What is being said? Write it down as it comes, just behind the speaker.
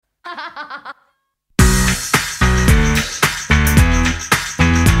I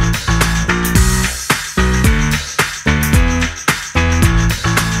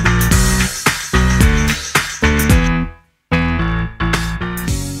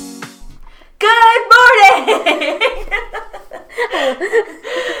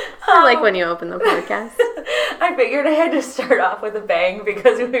like when you open the podcast. I figured I had to start off with a bang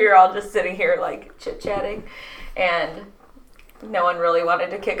because we were all just sitting here like chit-chatting and no one really wanted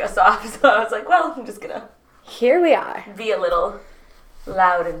to kick us off, so I was like, well, I'm just gonna Here we are. be a little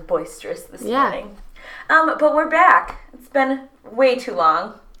loud and boisterous this morning. But we're back. It's been way too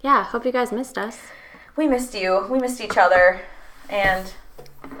long. Yeah, hope you guys missed us. We missed you. We missed each other. And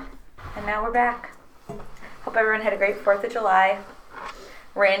now we're back. Hope everyone had a great 4th of July.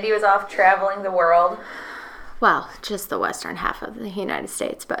 Randy was off traveling the world. Well, just the western half of the United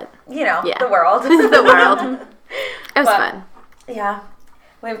States, but... You know, the world. The world. It was fun. Yeah.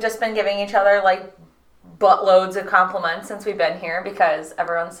 We've just been giving each other, like, buttloads of compliments since we've been here because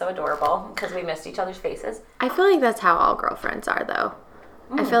everyone's so adorable because we missed each other's faces. I feel like that's how all girlfriends are, though.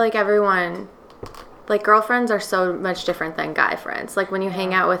 I feel like everyone... Like, girlfriends are so much different than guy friends. Like, when you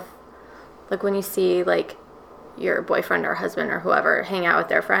hang out with... Like, when you see, like, your boyfriend or husband or whoever hang out with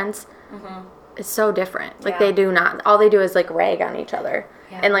their friends, it's so different. Like, they do not... All they do is, like, rag on each other.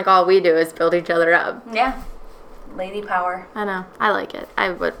 Yeah. And, like, all we do is build each other up. Yeah. Lady power. I know. I like it. I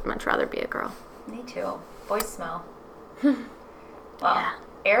would much rather be a girl. Me too. Boys smell. Well,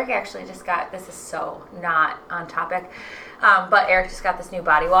 Eric actually just got... This is so not on topic. But Eric just got this new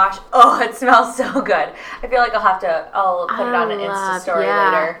body wash. Oh, it smells so good. I feel like I'll put it on an Insta story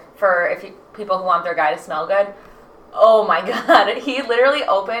later for people who want their guy to smell good. Oh my God. He literally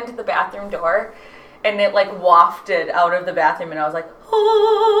opened the bathroom door and it like wafted out of the bathroom and I was like,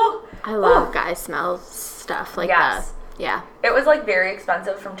 oh. I love guy smell stuff like that. Yeah. It was like very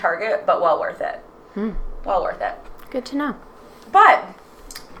expensive from Target, but well worth it. Well worth it. Good to know. But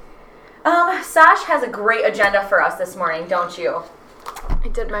Sash has a great agenda for us this morning, don't you? I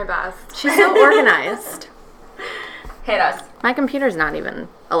did my best. She's so organized. Hit us. My computer's not even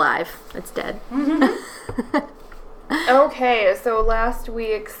alive. It's dead. Okay, so last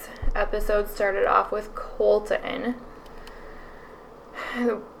week's episode started off with Colton. I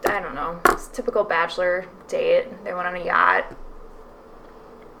don't know. It's a typical bachelor date. They went on a yacht.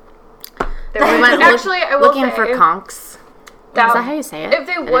 They went actually, I will looking say, for conchs. Is that how you say it? If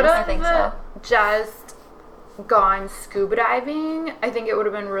they would I think so. have just gone scuba diving, I think it would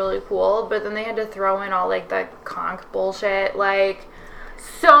have been really cool. But then they had to throw in all like the conch bullshit. Like,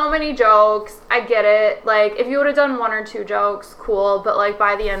 so many jokes. I get it. Like, if you would have done 1 or 2 jokes, cool. But like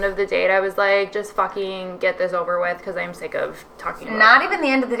by the end of the date, I was like, just fucking get this over with because I'm sick of talking about Not even the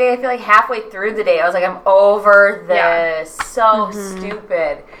end of the day. I feel like halfway through the day, I was like, I'm over this. Yeah. So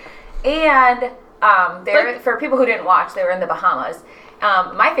stupid. And for people who didn't watch, they were in the Bahamas.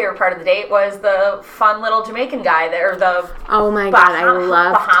 My favorite part of the date was the fun little Jamaican guy there. Oh my God, I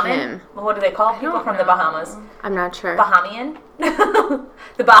loved him. What do they call people from the Bahamas? I'm not sure. Bahamian?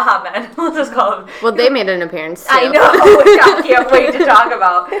 The Baha Men. We'll just call them. Well, they made an appearance too. I know, which I can't wait to talk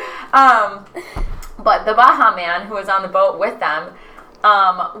about. But the Baha Man who was on the boat with them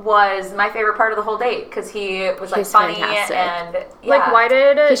was my favorite part of the whole date because he was like funny fantastic. And Like, why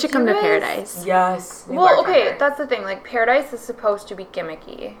did he should come to Paradise? Yes. Well, okay, that's the thing. Like, Paradise is supposed to be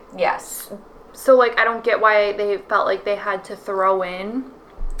gimmicky. Yes. So, like, I don't get why they felt like they had to throw in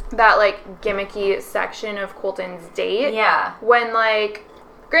that, like, gimmicky section of Colton's date. Yeah. When, like,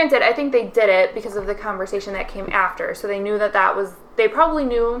 granted, I think they did it because of the conversation that came after. So they knew that was... They probably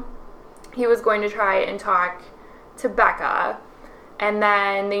knew he was going to try and talk to Becca. And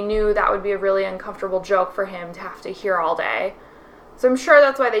then they knew that would be a really uncomfortable joke for him to have to hear all day. So I'm sure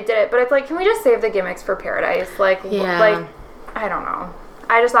that's why they did it. But it's like, can we just save the gimmicks for Paradise? Like, I don't know.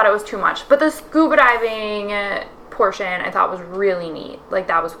 I just thought it was too much. But the scuba diving portion I thought was really neat. Like,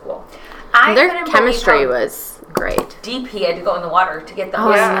 that was cool. Their chemistry was great. Deep he had to go in the water to get those.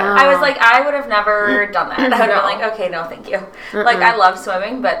 Oh, yeah. I was like, I would have never done that. I would have been like, okay, no, thank you. Like, I love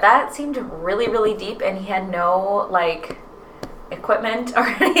swimming, but that seemed really, really deep, and he had no, like... equipment or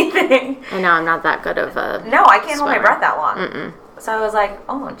anything. I know, I'm not that good of a No, I can't hold my swimmer. breath that long. So I was like,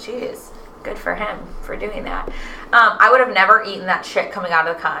 oh, jeez. Good for him for doing that. I would have never eaten that shit coming out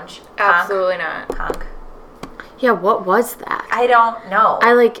of the conch. Absolutely not. Conch. Yeah, what was that? I don't know.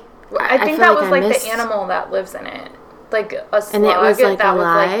 I think that was like missed... the animal that lives in it. Like a slug. And it was like that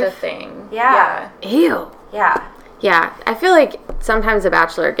alive? was like the thing. Yeah. Ew. Yeah. Yeah, I feel like sometimes The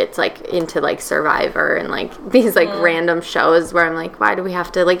Bachelor gets, like, into, like, Survivor and, like, these, like, random shows where I'm like, why do we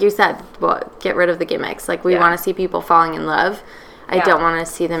have to, like you said, get rid of the gimmicks? Like, we want to see people falling in love. I don't want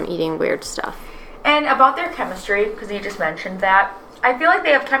to see them eating weird stuff. And about their chemistry, because you just mentioned that, I feel like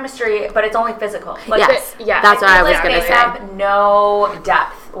they have chemistry, but it's only physical. Like yes, that's what I was going to say. They have no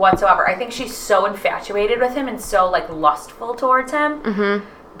depth whatsoever. I think she's so infatuated with him and so, like, lustful towards him. Mm-hmm.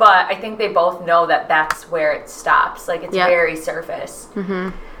 But I think they both know that that's where it stops. Like, it's very surface.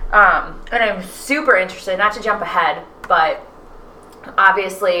 Mm-hmm. And I'm super interested, not to jump ahead, but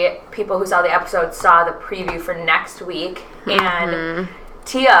obviously people who saw the episode saw the preview for next week. And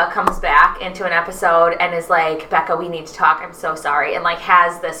Tia comes back into an episode and is like, Becca, we need to talk. I'm so sorry. And, like,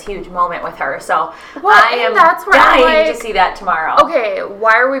 has this huge moment with her. So I am dying to see that tomorrow. Okay,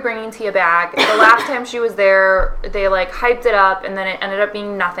 why are we bringing Tia back? The last time she was there, they, like, hyped it up, and then it ended up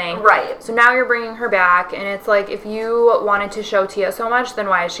being nothing. Right. So now you're bringing her back, and it's like, if you wanted to show Tia so much, then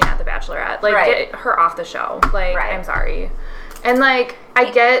why is she not the Bachelorette? Like, get her off the show. Like, I'm sorry. And, like, I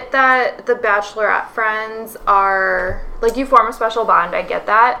get that the Bachelorette friends are, like, you form a special bond. I get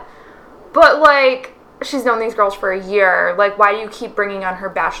that. But, like, she's known these girls for a year. Like, why do you keep bringing on her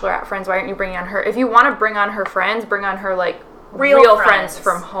Bachelorette friends? Why aren't you bringing on her? If you want to bring on her friends, bring on her, like, real friends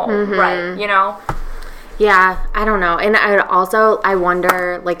from home. Mm-hmm. Right. You know? Yeah, I don't know. And I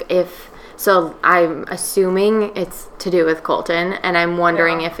wonder, like, if... So I'm assuming it's to do with Colton. And I'm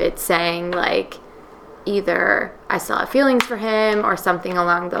wondering if it's saying, like... either I still have feelings for him or something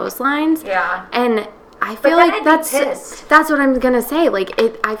along those lines. Yeah. And I feel like that's what I'm going to say. Like,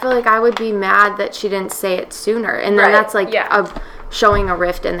 I feel like I would be mad that she didn't say it sooner. And then that's like showing a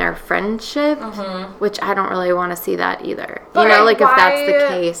rift in their friendship, which I don't really want to see that either. But you know, like, if that's the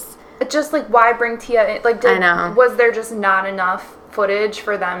case. Just, like, why bring Tia in? Like, I know. Was there just not enough footage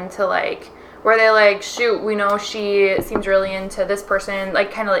for them to, like... Where they like, shoot, we know she seems really into this person,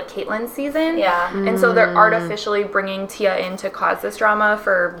 like kind of like Caitlyn's season. Yeah. And so they're artificially bringing Tia in to cause this drama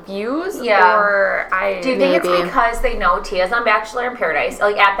for views. Yeah. Or do you think it's because they know Tia's on Bachelor in Paradise?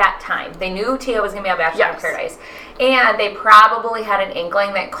 Like, at that time, they knew Tia was going to be on Bachelor in Paradise. And they probably had an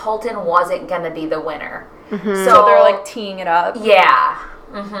inkling that Colton wasn't going to be the winner. Mm-hmm. So they're like teeing it up. Yeah.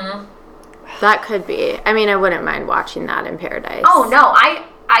 Mm-hmm. That could be. I mean, I wouldn't mind watching that in Paradise. Oh, no.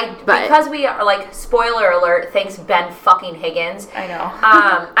 Because we are, like, spoiler alert, thanks Ben fucking Higgins. I know.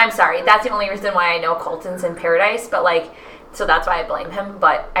 I'm sorry. That's the only reason why I know Colton's in Paradise, but, like, so that's why I blame him.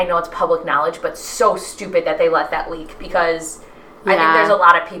 But I know it's public knowledge, but so stupid that they let that leak because I think there's a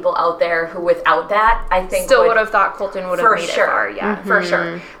lot of people out there who, without that, I think still would have thought Colton would have made it far. Yeah, for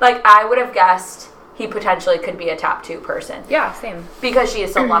sure. Like, I would have guessed he potentially could be a top 2 person. Yeah, same. Because she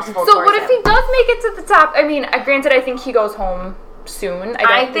is so lustful So what if he does make it to the top? I mean, granted, I think he goes home soon.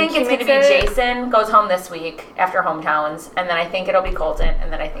 I think it's going to be Jason goes home this week after hometowns, and then I think it'll be Colton,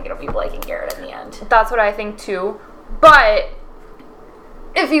 and then I think it'll be Blake and Garrett in the end. That's what I think too. But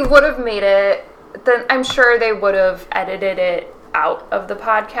if he would have made it, then I'm sure they would have edited it out of the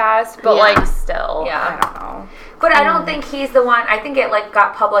podcast. But like, still, I don't know. But I don't think he's the one. I think it like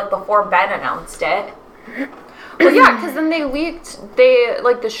got public before Ben announced it. Well, yeah, because then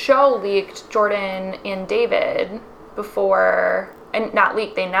the show leaked Jordan and David before, and not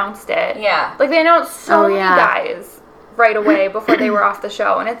leaked, they announced it. Yeah. Like, they announced so many guys right away before they were off the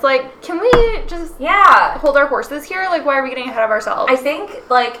show. And it's like, can we just hold our horses here? Like, why are we getting ahead of ourselves? I think,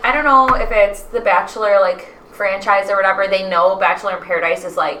 like, I don't know if it's the Bachelor, like, franchise or whatever. They know Bachelor in Paradise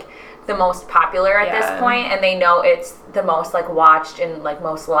is, like, the most popular at this point, and they know it's the most, like, watched and, like,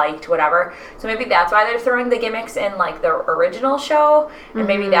 most liked, whatever. So maybe that's why they're throwing the gimmicks in, like, the original show, and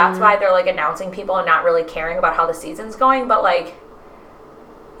maybe that's why they're, like, announcing people and not really caring about how the season's going, but, like,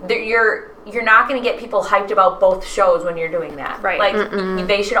 you're not going to get people hyped about both shows when you're doing that. Right. Like,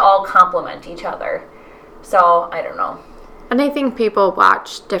 they should all complement each other. So, I don't know. And I think people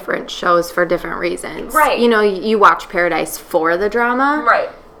watch different shows for different reasons. Right. You know, you watch Paradise for the drama. Right.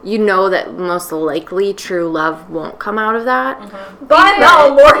 You know that most likely true love won't come out of that. Mm-hmm. But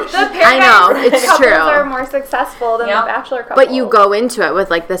the Paradise couples are more successful than the Bachelor couple. But you go into it with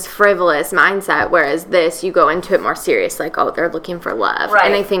like this frivolous mindset, whereas this, you go into it more serious, like, oh, they're looking for love. Right.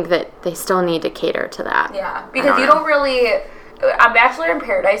 And I think that they still need to cater to that. Yeah, because you don't really... On Bachelor in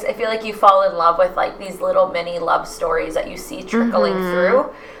Paradise, I feel like you fall in love with, like, these little mini love stories that you see trickling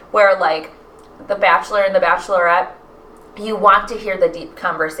through, where, like, the Bachelor and the Bachelorette, you want to hear the deep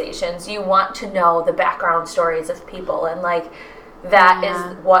conversations. You want to know the background stories of people, and, like, that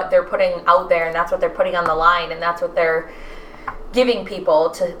is what they're putting out there, and that's what they're putting on the line, and that's what they're giving people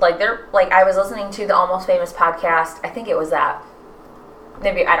to, like, they're, like, I was listening to the Almost Famous podcast, I think it was that.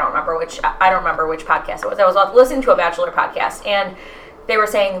 Maybe I don't remember which podcast it was. I was listening to a Bachelor podcast, and they were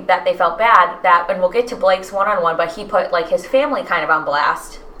saying that they felt bad that, and we'll get to Blake's one-on-one, but he put like his family kind of on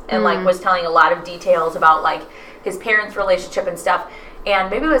blast and like was telling a lot of details about like his parents' relationship and stuff. And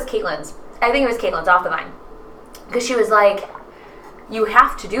maybe it was Caitlin's. I think it was Caitlin's off the vine. Because she was like, you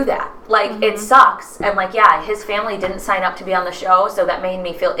have to do that. Like, it sucks. And, like, yeah, his family didn't sign up to be on the show, so that made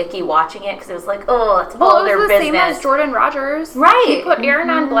me feel icky watching it because it was like, oh, it's all their business. Well, it was the same as Jordan Rogers. Right. He put Aaron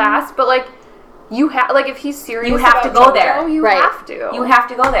on blast, but, like, you have, like, if he's serious you have about to go JoJo, there. You have to. You have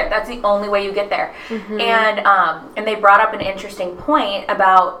to go there. That's the only way you get there. And they brought up an interesting point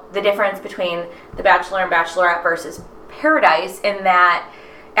about the difference between The Bachelor and Bachelorette versus Paradise in that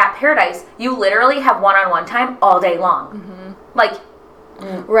at Paradise, you literally have one-on-one time all day long. Like,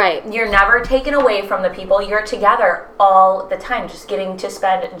 right. You're never taken away from the people. You're together all the time, just getting to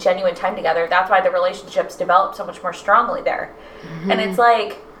spend genuine time together. That's why the relationships develop so much more strongly there. And it's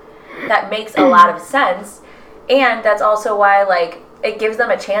like, that makes a lot of sense. And that's also why, like, it gives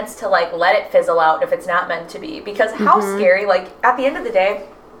them a chance to, like, let it fizzle out if it's not meant to be. Because how scary, like, at the end of the day,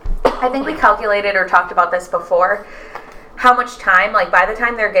 I think we calculated or talked about this before, how much time, like, by the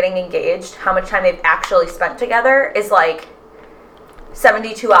time they're getting engaged, how much time they've actually spent together is, like,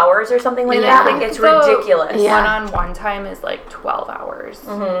 72 hours or something like that. Like, it's ridiculous. One-on-one time is, like, 12 hours.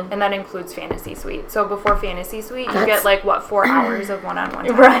 And that includes Fantasy Suite. So before Fantasy Suite, you get, like, 4 hours of one-on-one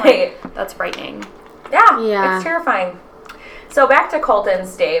time? Right. Like, that's frightening. Yeah, it's terrifying. So back to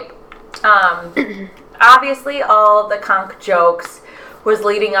Colton's date. Obviously, all the conch jokes was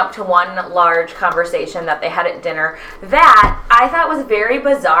leading up to one large conversation that they had at dinner that I thought was very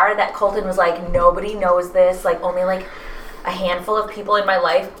bizarre that Colton was like, nobody knows this, like, only, like, a handful of people in my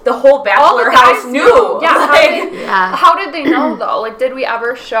life. The whole Bachelor house knew. Yeah. How did they know, though? Like, did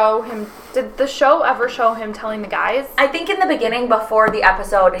the show ever show him telling the guys? I think in the beginning, before the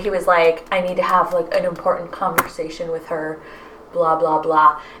episode, he was like, I need to have, like, an important conversation with her, blah, blah,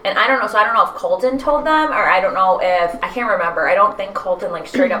 blah. And I don't know, so I don't know if Colton told them, or I don't know if, I can't remember. I don't think Colton, like,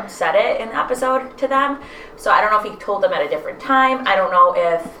 straight up said it in the episode to them. So I don't know if he told them at a different time. I don't know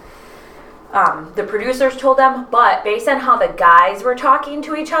if the producers told them, but based on how the guys were talking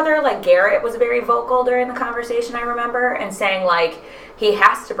to each other, like, Garrett was very vocal during the conversation, I remember, and saying, like, he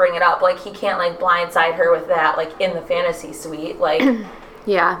has to bring it up. Like, he can't, like, blindside her with that, like, in the fantasy suite. Like,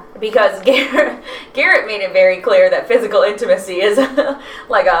 yeah. Because Garrett made it very clear that physical intimacy is,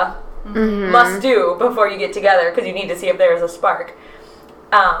 like, a must-do before you get together, because you need to see if there's a spark.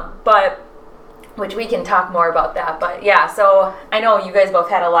 But... which we can talk more about that. But, yeah, so I know you guys both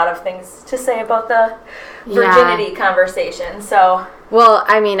had a lot of things to say about the virginity conversation, so... Well,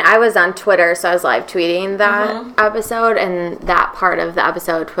 I mean, I was on Twitter, so I was live tweeting that episode, and that part of the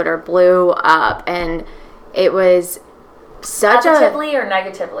episode, Twitter blew up, and it was such Positively or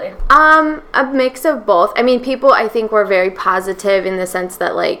negatively? a mix of both. I mean, people, I think, were very positive in the sense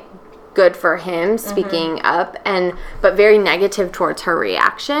that, like, good for him speaking up, but very negative towards her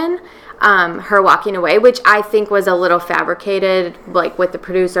reaction. Her walking away, which I think was a little fabricated, like, with the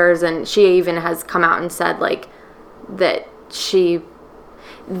producers, and she even has come out and said, like, that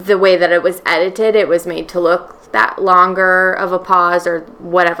the way that it was edited, it was made to look that longer of a pause or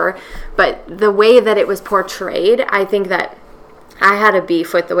whatever, but the way that it was portrayed, I think that I had a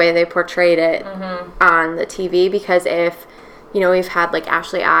beef with the way they portrayed it on the TV, because if we've had, like,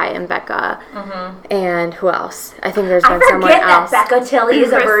 Ashley I and Becca, and who else? I think there's been someone else. I forget that Becca Tilley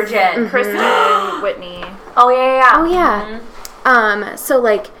is a virgin. Kristen Whitney. Oh, yeah. Oh, yeah. So,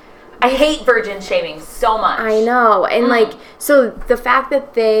 like... I hate virgin shaming so much. I know. And, like, so the fact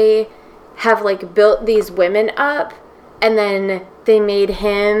that they have, like, built these women up, and then they made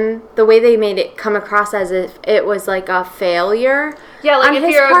him... The way they made it come across as if it was, like, a failure. Yeah, like, if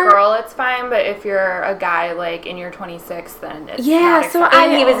you're a girl, it's fine, but if you're a guy, like, in your 26, then it's not acceptable.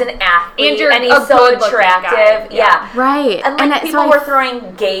 And he was an athlete, and he's so attractive. Yeah. Right. And, like, people were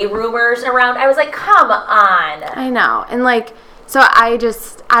throwing gay rumors around. I was like, come on. I know. And, like, so I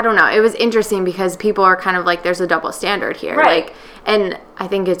don't know. It was interesting because people are kind of like, there's a double standard here. Right. Like, and I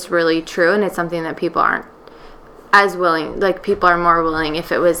think it's really true, and it's something that people aren't as willing, like, people are more willing if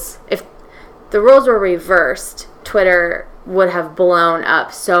the roles were reversed, Twitter would have blown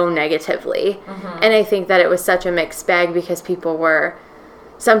up so negatively. And I think that it was such a mixed bag because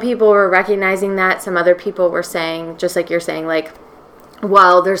some people were recognizing that, some other people were saying, just like you're saying, like,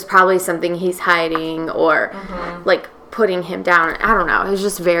 well, there's probably something he's hiding, or like putting him down. I don't know. It was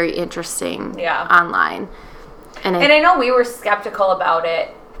just very interesting online. And I know we were skeptical about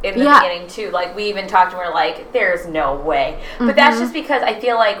it in the beginning too. Like, we even talked and we were like, there's no way. But that's just because I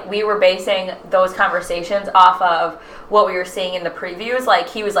feel like we were basing those conversations off of what we were seeing in the previews. Like,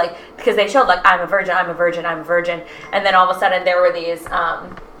 he was like, because they showed, like, I'm a virgin. And then all of a sudden there were these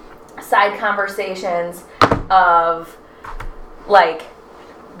side conversations of, like,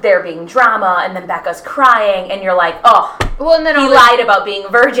 there being drama, and then Becca's crying, and you're like, oh, well, and then he lied about being a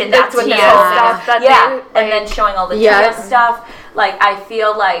virgin. That's what this whole stuff. And then showing all the Tia stuff. Like, I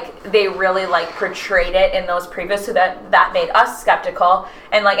feel like they really, like, portrayed it in those previews, so that made us skeptical.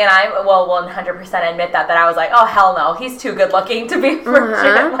 And, like, and I will 100% admit that I was like, oh, hell no, he's too good looking to be a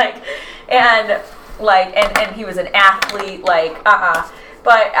virgin. Like, and he was an athlete, like,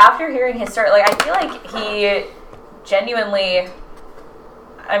 But after hearing his story, like, I feel like he genuinely,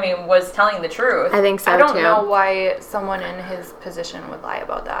 was telling the truth. I think so, too. I don't know why someone in his position would lie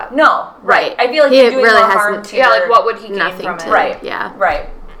about that. No, right. I feel like he's doing really more harm to like, what would he gain from it? Right. Yeah. Right.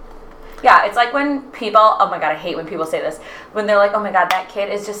 Yeah, it's like when people, oh my God, I hate when people say this, when they're like, oh my God, that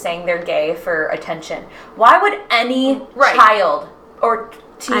kid is just saying they're gay for attention. Why would any child or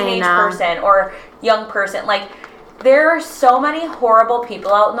teenage person or young person, like, there are so many horrible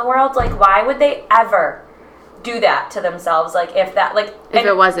people out in the world, like, why would they ever do that to themselves? Like, if that, like... If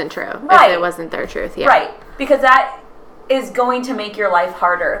it wasn't true. Right. If it wasn't their truth, yeah. Right. Because that is going to make your life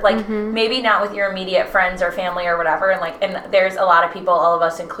harder. Like, maybe not with your immediate friends or family or whatever, and there's a lot of people, all of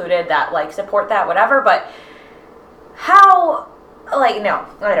us included, that, like, support that, whatever, but how... Like, no.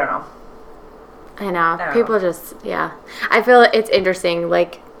 I don't know. I know. People just... Yeah. I feel it's interesting,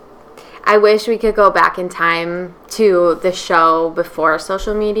 like... I wish we could go back in time to the show before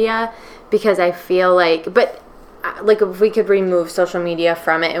social media, because I feel like, but like, if we could remove social media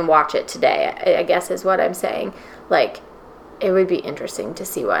from it and watch it today, I guess is what I'm saying. Like, it would be interesting to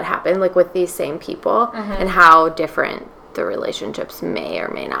see what happened, like, with these same people and how different the relationships may or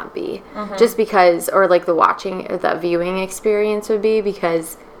may not be. Just because, or like the viewing experience would be,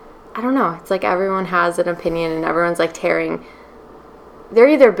 because I don't know. It's like everyone has an opinion and everyone's like they're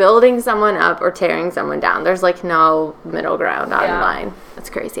either building someone up or tearing someone down. There's, like, no middle ground online. That's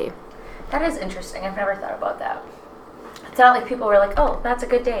crazy. That is interesting. I've never thought about that. It's not like people were like, oh, that's a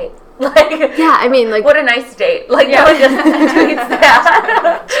good date. Like, yeah, I mean, like... What a nice date. Like, no one just tweets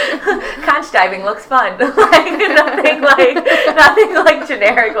that. Conch diving looks fun. Like, nothing like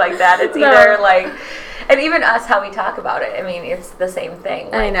generic like that. It's either, like... And even us, how we talk about it, I mean, it's the same thing.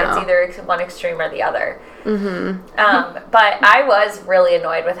 Like, I know. It's either one extreme or the other. But I was really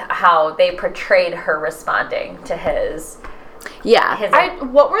annoyed with how they portrayed her responding to his... Yeah.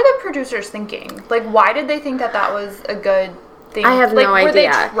 What were the producers thinking? Like, why did they think that was a good thing? I have no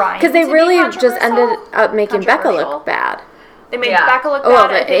idea. Because they really just ended up making Becca look bad. They made Becca look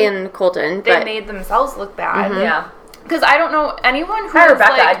bad. And Colton. They made themselves look bad. Yeah. Because I don't know, anyone who is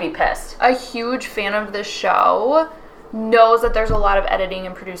Rebecca, I'd be pissed. A huge fan of this show knows that there's a lot of editing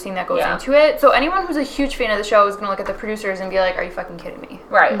and producing that goes into it. So anyone who's a huge fan of the show is going to look at the producers and be like, are you fucking kidding me?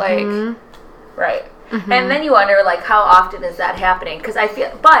 Right. Like, right. And then you wonder, like, how often is that happening? Because I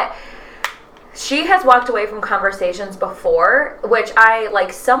feel, but she has walked away from conversations before, which I,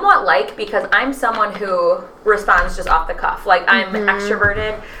 like, somewhat like, because I'm someone who responds just off the cuff. Like, I'm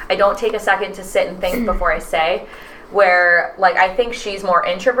extroverted. I don't take a second to sit and think before I say. Where, like, I think she's more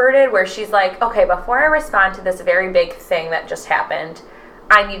introverted, where she's like, okay, before I respond to this very big thing that just happened,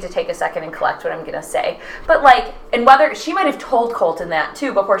 I need to take a second and collect what I'm going to say. But, like, and whether, she might have told Colton that,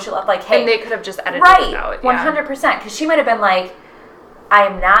 too, before she left, like, hey. And they could have just edited it out. Right, 100%, because she might have been like, I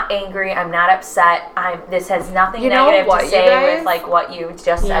am not angry, I'm not upset, this has nothing negative to say with, like, what you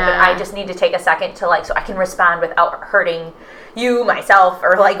just said, but I just need to take a second to, like, so I can respond without hurting you, myself,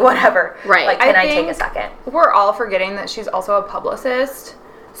 or, like, whatever. Right. Like, can I take a second? We're all forgetting that she's also a publicist.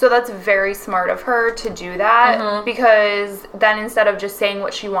 So that's very smart of her to do that, because then instead of just saying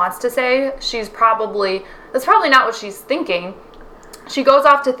what she wants to say, that's probably not what she's thinking. She goes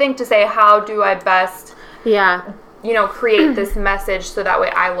off to think to say, how do I best, create this message so that way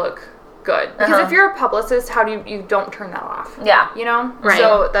I look good. Because if you're a publicist, how do you don't turn that off? Yeah. You know? Right.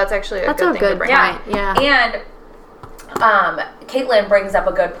 So that's actually a good thing to bring up. Yeah. And Caitlin brings up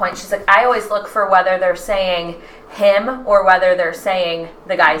a good point. She's like, I always look for whether they're saying him or whether they're saying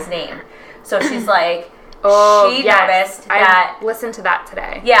the guy's name. So she's like, noticed that. I listened to that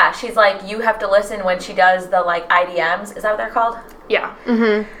today. Yeah, she's like, you have to listen when she does the, like, IDMs. Is that what they're called? Yeah.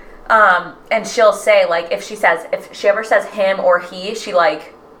 And she'll say, like, if she ever says him or he, she,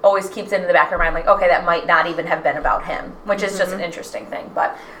 like, always keeps it in the back of her mind, like, okay, that might not even have been about him, which is just an interesting thing.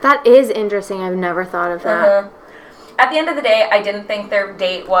 But that is interesting. I've never thought of that. At the end of the day, I didn't think their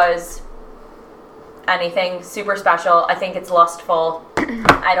date was anything super special. I think it's lustful.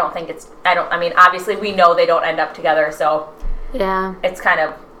 I mean, obviously we know they don't end up together, so yeah, it's kind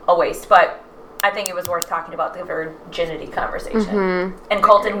of a waste, but I think it was worth talking about the virginity conversation. And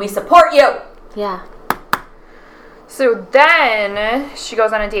Colton, we support you! Yeah. So then she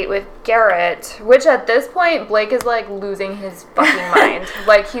goes on a date with Garrett, which at this point, Blake is like losing his fucking mind.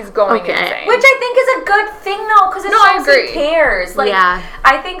 Like, he's going insane. Which I think is a good thing, though, because it shows he cares. Like, yeah.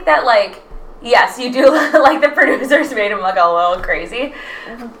 I think that, like, yes, you do, like, the producers made him look a little crazy.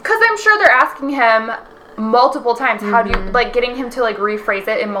 Because I'm sure they're asking him multiple times, how do you, like, getting him to, like, rephrase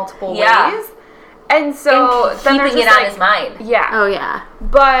it in multiple ways. And so and then keeping it on his mind. Yeah. Oh, yeah.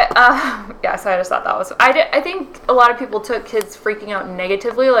 But, yeah, so I just thought that was... I think a lot of people took his freaking out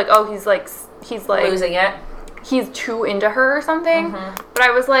negatively. Like, oh, he's like... Losing it. He's too into her or something. Mm-hmm. But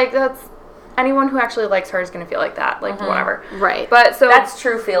I was like, that's... Anyone who actually likes her is going to feel like that. Like, whatever. Right. But so... That's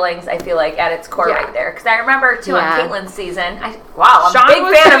true feelings, I feel like, at its core right there. Because I remember, too, on Caitlin's season... I'm I'm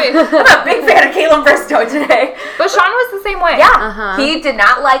a big fan of Caitlin Bristowe today. But Sean was the same way. Yeah. He did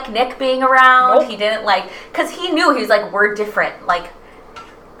not like Nick being around. Nope. He didn't like... Because he knew, he was like, we're different. Like,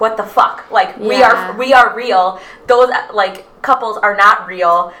 what the fuck? Like, we are real. Those, like... couples are not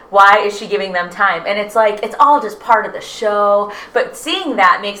real. Why is she giving them time? And it's like, it's all just part of the show. But seeing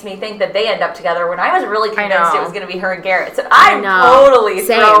that makes me think that they end up together when I was really convinced it was going to be her and Garrett. So I'm totally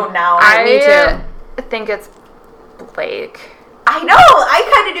thrown now. Me too. I think it's Blake. I know. I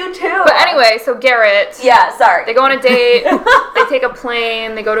kind of do too. But anyway, so Garrett. Yeah, sorry. They go on a date. They take a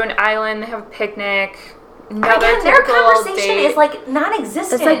plane. They go to an island. They have a picnic. Again, their conversation is like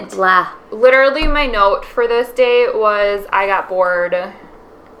non-existent. It's like blah. Literally, my note for this date was, I got bored.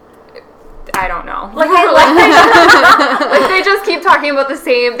 I don't know. Like, I like like, they just keep talking about the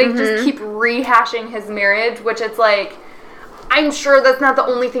same. They just keep rehashing his marriage, which it's like, I'm sure that's not the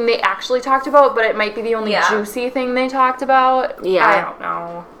only thing they actually talked about, but it might be the only juicy thing they talked about. Yeah. I don't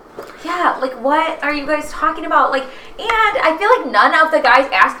know. Yeah, like, what are you guys talking about? Like, and I feel like none of the guys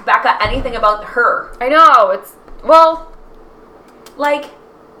asked Becca anything about her. I know, it's, well, like,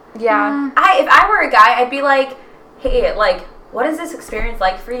 yeah. If I were a guy, I'd be like, hey, like, what is this experience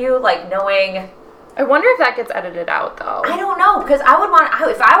like for you? Like, knowing... I wonder if that gets edited out, though. I don't know, because I would want...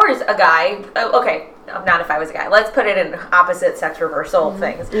 If I was a guy... Okay, not if I was a guy. Let's put it in opposite sex reversal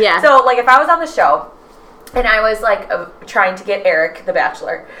things. Yeah. So, like, if I was on the show, and I was, like, trying to get Eric, the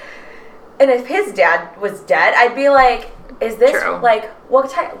Bachelor, and if his dad was dead, I'd be like, is this, like,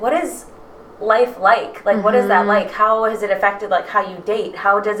 what is life like? Like, what is that like? How has it affected, like, how you date?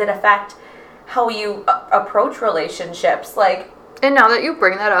 How does it affect how you approach relationships? Like... And now that you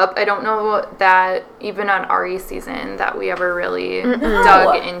bring that up, I don't know that even on Ari's season that we ever really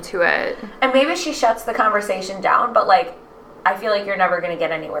dug into it. And maybe she shuts the conversation down, but, like, I feel like you're never going to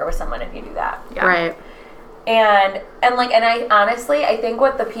get anywhere with someone if you do that. Yeah. Right. And I honestly, I think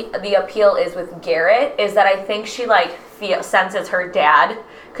what the appeal is with Garrett is that I think she, like, senses her dad,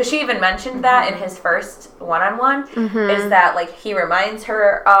 because she even mentioned that in his first one-on-one, is that, like, he reminds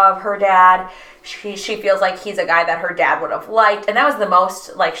her of her dad. She feels like he's a guy that her dad would have liked, and that was the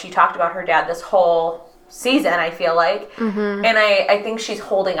most, like, she talked about her dad this whole season, I feel like. And I think she's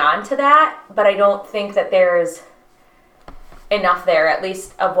holding on to that, but I don't think that there's enough there, at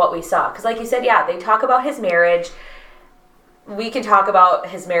least of what we saw. Because like you said, yeah, they talk about his marriage. We can talk about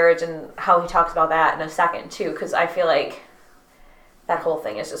his marriage and how he talks about that in a second, too, because I feel like that whole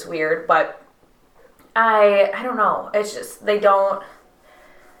thing is just weird. But I don't know. It's just, they don't...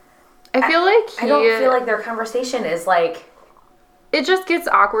 I feel like I don't feel like their conversation is, like... It just gets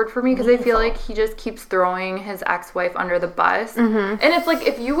awkward for me because I feel like he just keeps throwing his ex-wife under the bus. And it's like,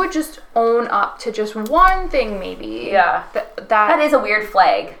 if you would just own up to just one thing, maybe. Yeah. That is a weird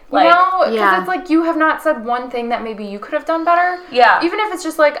flag. Like, you know, because it's like, you have not said one thing that maybe you could have done better. Yeah. Even if it's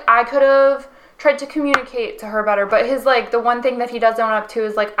just like, I could have tried to communicate to her better. But his, like, the one thing that he does own up to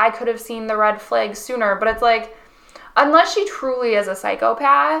is, like, I could have seen the red flags sooner. But it's like, unless she truly is a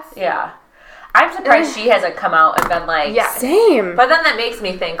psychopath. Yeah. I'm surprised she hasn't come out and been like... Yeah. Same. But then that makes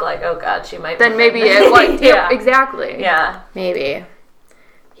me think, like, oh, God, she might be... Then maybe it, like... Yeah. Exactly. Yeah. Maybe.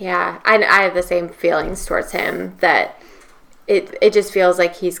 Yeah. I have the same feelings towards him, that it just feels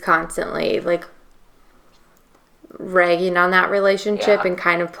like he's constantly, like, ragging on that relationship and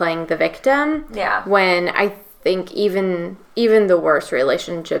kind of playing the victim. Yeah. When I think even the worst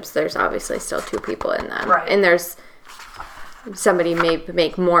relationships, there's obviously still two people in them. Right. And there's... Somebody may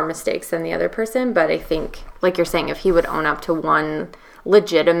make more mistakes than the other person, but I think, like you're saying, if he would own up to one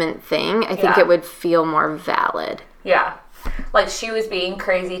legitimate thing, I think it would feel more valid. Yeah. Like, she was being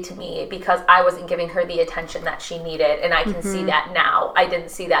crazy to me because I wasn't giving her the attention that she needed, and I can see that now. I didn't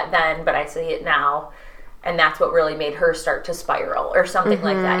see that then, but I see it now, and that's what really made her start to spiral or something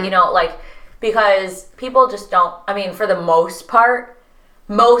like that. You know, like, because people just don't, I mean, for the most part,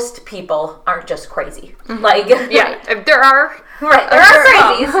 most people aren't just crazy. Like, yeah, there are. Right, there are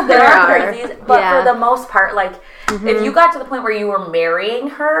crazies. There are crazies. but Yeah. for the most part, like, if you got to the point where you were marrying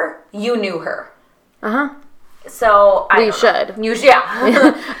her, you knew her. Uh-huh. So, I We don't know. should. You should, yeah.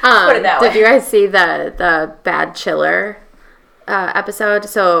 Put it that way. Did you guys see the Bad Chiller episode?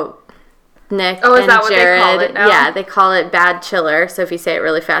 So Nick Oh, is and that what they Jared, call it now? yeah, they call it Bad Chiller. So if you say it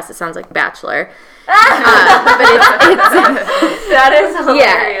really fast, it sounds like Bachelor. But it's That is hilarious.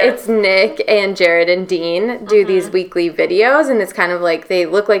 yeah, it's Nick and Jared and Dean do these weekly videos, and it's kind of like they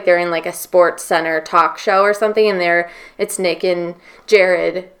look like they're in like a Sports Center talk show or something, and it's Nick and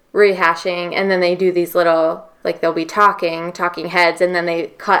Jared rehashing, and then they do these little, like, they'll be talking heads, and then they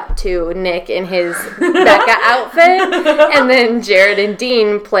cut to Nick in his Becca outfit, and then Jared and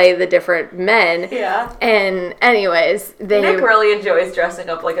Dean play the different men. Yeah. And anyways, Nick really enjoys dressing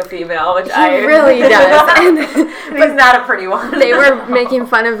up like a female, which he really does. And he's not a pretty one. they were making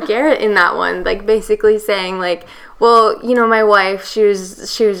fun of Garrett in that one, like basically saying like, well, you know, my wife, she was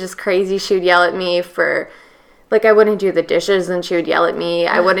just crazy. She would yell at me for, like, I wouldn't do the dishes and she would yell at me.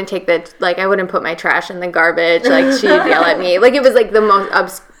 I wouldn't I wouldn't put my trash in the garbage. Like, she'd yell at me. Like, it was like the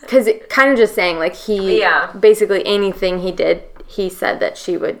most, because it kind of just saying like basically anything he did, he said that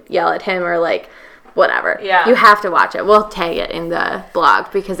she would yell at him or like whatever. Yeah. You have to watch it. We'll tag it in the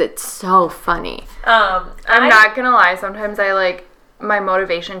blog because it's so funny. I'm not gonna lie, sometimes I like my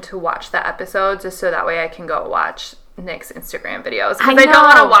motivation to watch the episodes is so that way I can go watch Nick's Instagram videos. Because I don't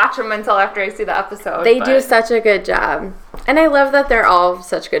want to watch them until after I see the episode. They do such a good job. And I love that they're all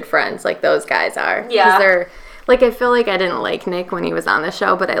such good friends, like those guys are. Yeah. 'Cause they're, like, I feel like I didn't like Nick when he was on the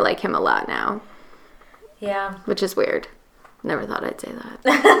show, but I like him a lot now. Yeah. Which is weird. Never thought I'd say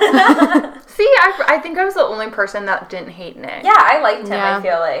that. See, I think I was the only person that didn't hate Nick. Yeah, I liked him, Yeah. I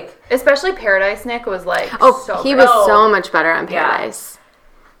feel like. Especially Paradise Nick was like He great. was so much better on Yeah. Paradise.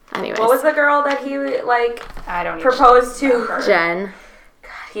 Anyways. What was the girl that he, like, I don't even proposed to? remember. Jen.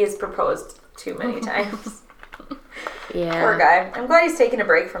 He has proposed too many times. Yeah. Poor guy. I'm glad he's taking a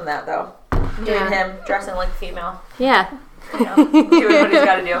break from that, though. Doing Yeah. him, dressing like a female. Yeah. You know, doing what he's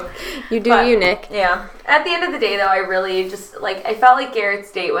got to do. You do But, you, Nick. Yeah. At the end of the day, though, I really just, like, I felt like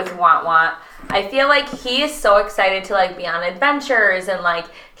Garrett's date was want. I feel like he is so excited to, like, be on adventures and, like,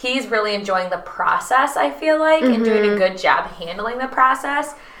 he's really enjoying the process, I feel like, and doing a good job handling the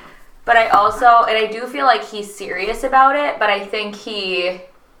process. But I also, and I do feel like he's serious about it, but I think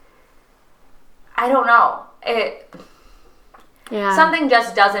I don't know. Yeah. Something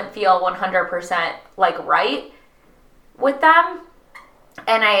just doesn't feel 100% like right with them.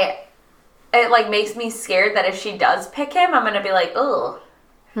 And it like makes me scared that if she does pick him, I'm going to be like, ugh.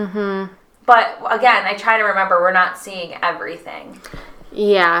 Mm-hmm. But again, I try to remember we're not seeing everything.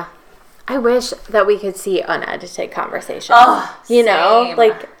 Yeah. I wish that we could see unedited conversations. Oh, you know, same.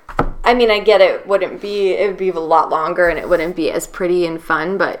 like, I mean, I get it would be a lot longer and it wouldn't be as pretty and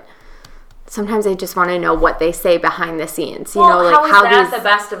fun, but sometimes I just want to know what they say behind the scenes. You know, like how is that these, the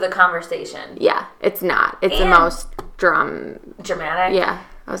best of the conversation? yeah, it's not. It's the And- most Dramatic. yeah.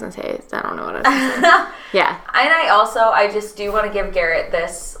 I was gonna say, I don't know what I was gonna say. Yeah. And I just do want to give Garrett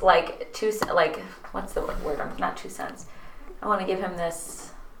this, like, what's the word? Not 2 cents. I want to give him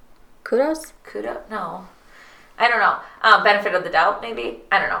this Kudos? kudos. No. I don't know. Benefit of the doubt, maybe.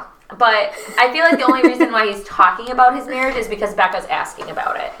 I don't know. But I feel like the only reason why he's talking about his marriage is because Becca's asking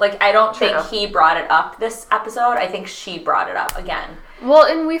about it. Like, I don't think he brought it up this episode. I think she brought it up again. Well,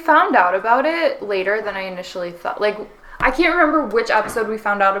 and we found out about it later than I initially thought. Like, I can't remember which episode we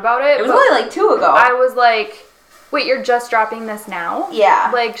found out about it. It was only like 2 ago. I was like, wait, you're just dropping this now? Yeah.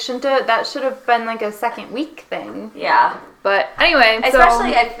 Like, that should have been like a second week thing. Yeah. But anyway,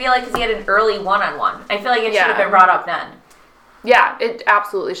 Especially, I feel like, because he had an early one-on-one. I feel like it should have Yeah. been brought up then. yeah, it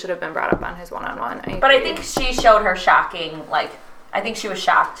absolutely should have been brought up on his one-on-one. But I think she showed her shocking, like, I think she was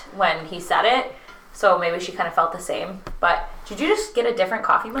shocked when he said it. So maybe she kind of felt the same. But did you just get a different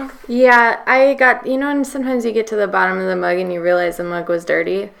coffee mug? Yeah, I got, you know, and sometimes you get to the bottom of the mug and you realize the mug was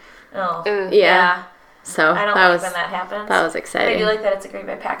dirty. Oh. Yeah. So I don't like when that happens. That was But I exciting. do like that it's a Green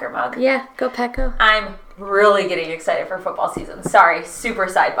Bay Packer mug. Yeah, go Petco. I'm really getting excited for football season. Sorry, super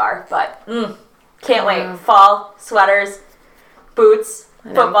sidebar, but can't wait. Fall, sweaters, boots,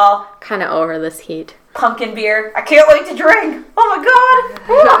 football, Kind of over this heat. pumpkin beer. I can't wait to drink. Oh my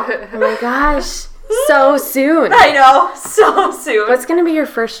god. Oh my gosh. So soon. I know, so soon. What's going to be your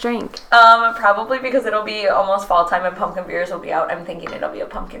first drink? Probably because it'll be almost fall time and pumpkin beers will be out. I'm thinking it'll be a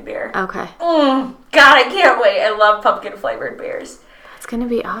pumpkin beer. Okay. God, I can't wait. I love pumpkin flavored beers. It's going to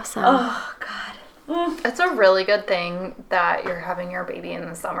be awesome. Oh god. It's a really good thing that you're having your baby in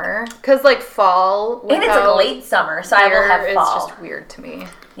the summer. Because, like, fall And it's like late summer, so I will have It's fall. just weird to me.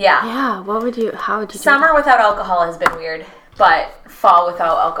 Yeah. Yeah, how would you Summer do without alcohol has been weird. but fall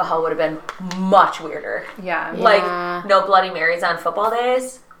without alcohol would have been much weirder. Yeah. Like, no Bloody Marys on football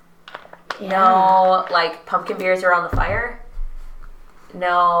days. Yeah. No, like, pumpkin beers around the fire.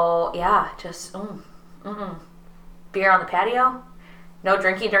 No, just, beer on the patio. No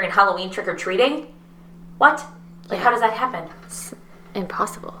drinking during Halloween trick-or-treating. What? Like, how does that happen? It's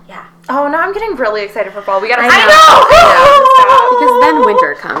impossible. Yeah. Oh, now I'm getting really excited for fall. We gotta. Because then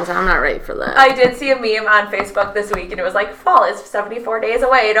winter comes, and I'm not ready for that. I did see a meme on Facebook this week, and it was like, fall is 74 days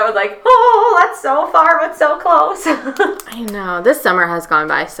away. And I was like, oh, that's so far, but so close. I know. This summer has gone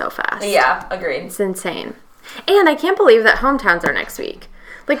by so fast. Yeah, agreed. It's insane. And I can't believe that hometowns are next week.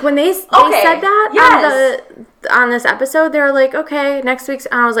 Like, when they said that on this episode, they were like, okay, next week's...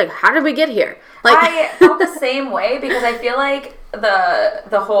 And I was like, how did we get here? Like, I felt the same way, because I feel like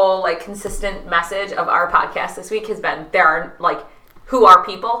the whole, like, consistent message of our podcast this week has been, there are, like, who are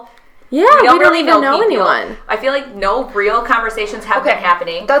people? Yeah, we don't even know anyone. I feel like no real conversations have been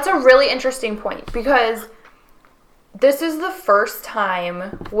happening. That's a really interesting point, because this is the first time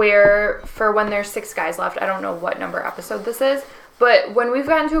where, for when there's 6 guys left, I don't know what number episode this is, but when we've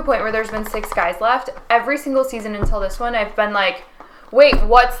gotten to a point where there's been 6 guys left, every single season until this one, I've been like, wait,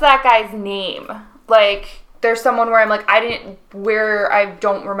 what's that guy's name? Like, there's someone where I'm like, I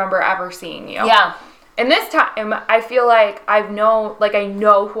don't remember ever seeing you. Yeah. And this time, I feel like I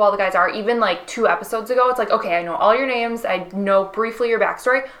know who all the guys are. Even, like, 2 episodes ago, it's like, okay, I know all your names. I know briefly your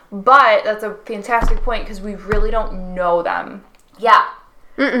backstory. But that's a fantastic point, because we really don't know them. Yeah.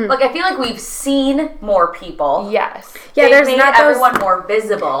 Like, I feel like we've seen more people. Yes. Yeah, They've there's made not everyone more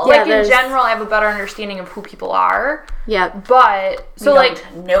visible. Like, in general, I have a better understanding of who people are. Yeah. But, so, we like,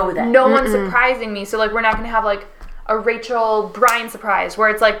 don't know them. no one's surprising me. So, like, we're not going to have, like, a Rachel Bryan surprise where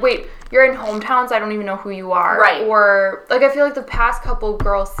it's like, wait, you're in hometowns, I don't even know who you are. Right. Or, like, I feel like the past couple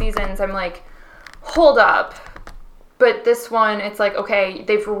girl seasons, I'm like, hold up. But this one, it's like, okay,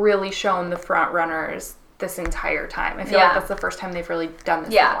 they've really shown the front runners this entire time. I feel like that's the first time they've really done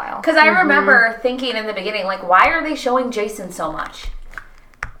this in a while. Because I remember thinking in the beginning, like, why are they showing Jason so much?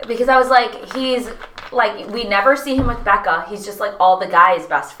 Because I was like, he's, like, we never see him with Becca. He's just, like, all the guys'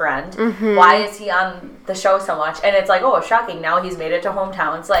 best friend. Why is he on the show so much? And it's like, oh, shocking. Now he's made it to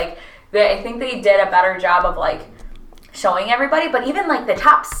hometowns. Like, I think they did a better job of, like, showing everybody. But even, like, the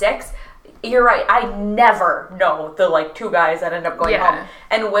top 6... You're right. I never know the, like, 2 guys that end up going home.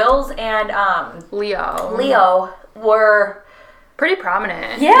 And Wills and Leo were pretty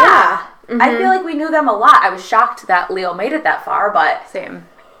prominent. Yeah. I feel like we knew them a lot. I was shocked that Leo made it that far, but Same.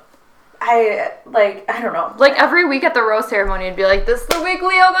 I don't know. Like, every week at the rose ceremony, I'd be like, this is the week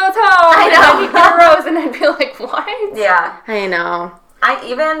Leo goes home. I know. And he'd get a rose, and I'd be like, what? Yeah. I know.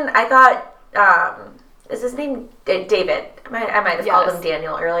 I thought, is his name David? I might have called him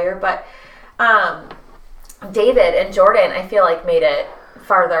Daniel earlier, but David and Jordan, I feel like, made it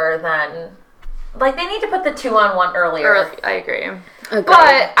farther than, like, they need to put the 2-on-1 earlier. I agree. Okay.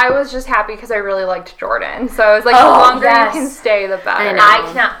 But I was just happy because I really liked Jordan. So I was like, the longer you can stay, the better. And I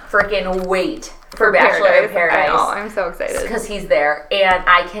cannot freaking wait for Bachelor in Paradise. I know, I'm so excited. Because he's there. And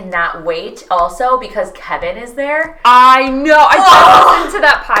I cannot wait also because Kevin is there. I know. I just listened to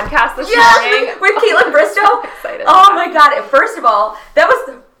that podcast this morning. With Caitlin Bristow. I'm so excited. Oh my God. First of all, that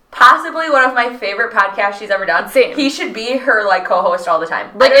was possibly one of my favorite podcasts she's ever done. Same. He should be her, like, co-host all the time.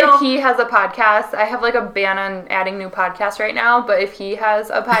 Like, if he has a podcast, I have, like, a ban on adding new podcasts right now, but if he has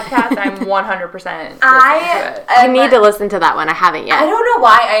a podcast, I'm 100% listening to it. I need to listen to that one. I haven't yet. I don't know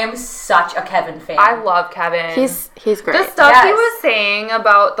why I am such a Kevin fan. I love Kevin. He's great. The stuff he was saying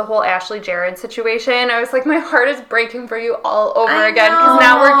about the whole Ashley Jared situation, I was like, my heart is breaking for you all over again, because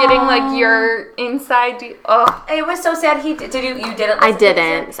now we're getting, like, your inside. It was so sad. You didn't listen I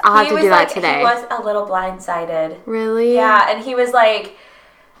didn't. I'll have to do that today. He was a little blindsided. Really? Yeah, and he was like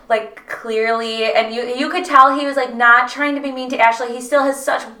clearly, and you could tell he was, like, not trying to be mean to Ashley. He still has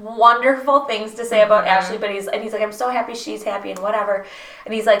such wonderful things to say about Ashley, but he's like, I'm so happy she's happy and whatever.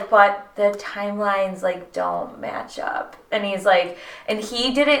 And he's like, but the timelines, like, don't match up. And he's like, and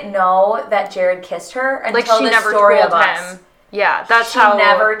he didn't know that Jared kissed her until, like, she the never story told of us. him. Yeah, that's she how. She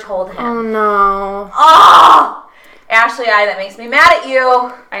never told him. Oh no. Oh! Ashley, that makes me mad at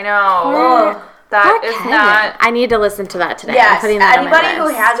you. I know. That is not. I need to listen to that today. Yes, I'm putting that anybody on my who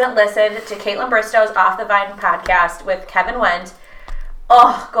list. hasn't listened to Caitlin Bristow's Off the Vine podcast with Kevin Wendt,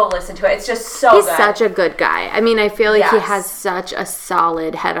 go listen to it. It's just so good. He's such a good guy. I mean, I feel like he Yes. has such a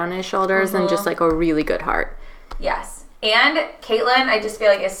solid head on his shoulders and just, like, a really good heart. Yes. And Caitlin, I just feel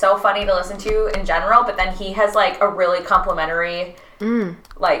like, is so funny to listen to in general, but then he has, like, a really complimentary,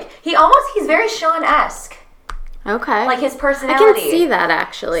 like, he's very Sean-esque. Okay. Like his I personality. can see that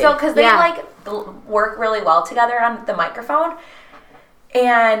actually. So, because they work really well together on the microphone.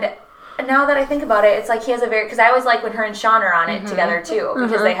 And now that I think about it, it's like he has a very, because I always like when her and Sean are on it together too,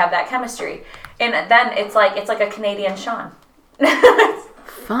 because they have that chemistry. And then it's like a Canadian Sean.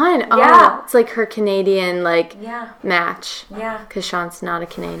 Fun. Oh, Yeah. it's like her Canadian Yeah. match. Yeah. Because Sean's not a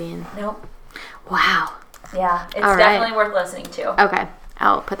Canadian. Nope. Wow. Yeah. It's All right. definitely worth listening to. Okay.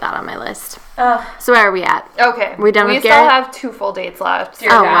 I'll put that on my list. Ugh. So where are we at? Okay. We done with We still Garrett? have 2 full dates left. So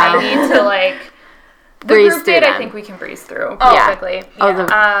Oh, wow. I need to the Breeze group through date them. I think we can breeze through Yeah. quickly. Oh,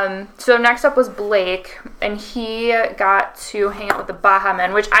 the So next up was Blake, and he got to hang out with the Baha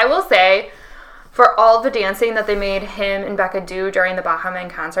Men, which I will say, for all the dancing that they made him and Becca do during the Baha Men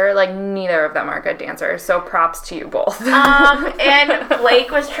concert, neither of them are good dancers. So props to you both. And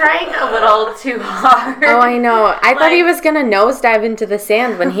Blake was trying a little too hard. Oh, I know. I thought he was going to nosedive into the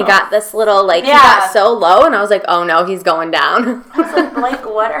sand when he got this little, he got so low, and I was like, oh no, he's going down. I was like,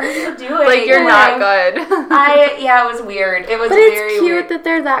 Blake, what are you doing? You're not good. It was weird. It was But very it's cute weird. that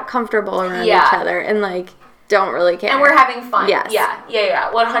they're that comfortable around Yeah. each other and, don't really care. And we're having fun. Yes.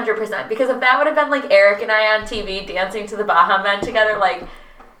 Yeah, 100%. Because if that would have been Eric and I on TV dancing to the Baha Men together,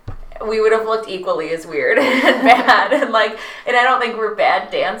 we would have looked equally as weird and bad. And I don't think we're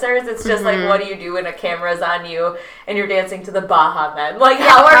bad dancers. It's just what do you do when a camera's on you and you're dancing to the Baha Men?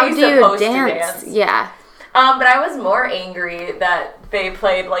 How are you supposed to dance? Yeah. But I was more angry that they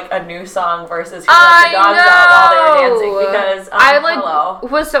played a new song versus Who Let the Dogs Out while they were dancing because I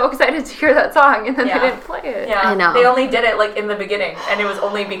was so excited to hear that song and then they didn't play it. Yeah, I know. They only did it in the beginning, and it was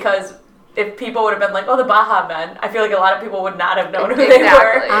only because if people would have been oh, the Baha Men, I feel a lot of people would not have known who they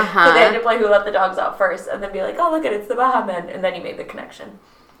were. So they had to play Who Let the Dogs Out first, and then be oh, look it's the Baha Men, and then you made the connection.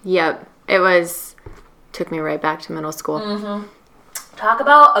 Yep. Took me right back to middle school. Mm-hmm. Talk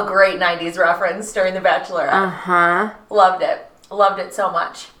about a great 90s reference during The Bachelorette. Uh-huh. Loved it. Loved it so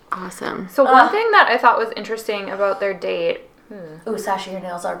much. Awesome. So one thing that I thought was interesting about their date. Ooh, Sasha, your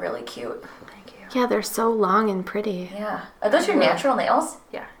nails are really cute. Thank you. Yeah, they're so long and pretty. Yeah. Are those your natural nails?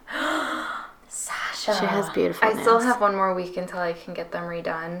 Yeah. Sasha. She has beautiful I nails. still have 1 more week until I can get them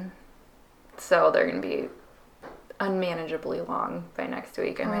redone. So they're going to be unmanageably long by next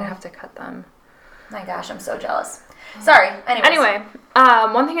week. I might have to cut them. My gosh, I'm so jealous. Sorry. Anyway,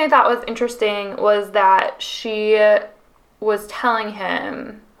 one thing I thought was interesting was that she was telling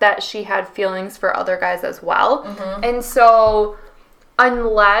him that she had feelings for other guys as well. Mm-hmm. And so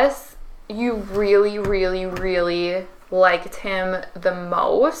unless you really, really, really liked him the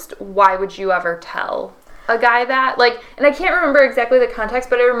most, why would you ever tell a guy that? And I can't remember exactly the context,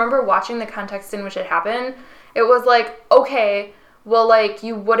 but I remember watching the context in which it happened. It was okay, well,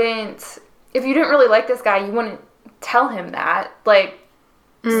 you wouldn't, if you didn't really like this guy, you wouldn't tell him that.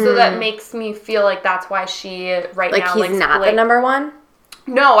 So that makes me feel that's why she now he's not the number one?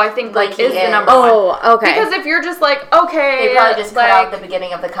 No, I think Blake is the number one. Oh, okay. Because if you're just okay, they probably just cut out the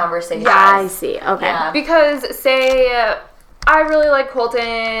beginning of the conversation. Yeah, I see. Okay. Yeah. Because say I really like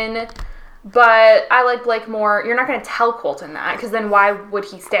Colton, but I like Blake more. You're not going to tell Colton that because then why would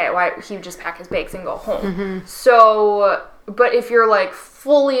he stay? Why he would just pack his bags and go home. Mm-hmm. So, but if you're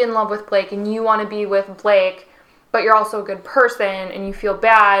fully in love with Blake and you want to be with Blake, but you're also a good person and you feel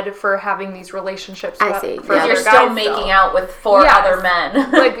bad for having these relationships. I see. Because you're still making out with 4 other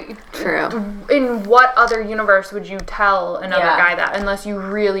men. True. In what other universe would you tell another guy that unless you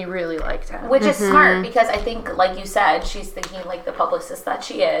really, really liked him? Which is smart because I think, like you said, she's thinking the publicist that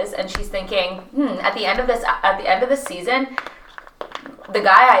she is, and she's thinking, at the end of this season, the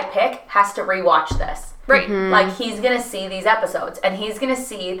guy I pick has to rewatch this. Right. Mm-hmm. He's going to see these episodes, and he's going to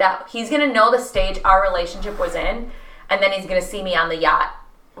see that, he's going to know the stage our relationship was in, and then he's going to see me on the yacht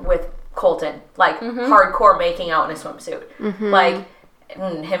with Colton, hardcore making out in a swimsuit.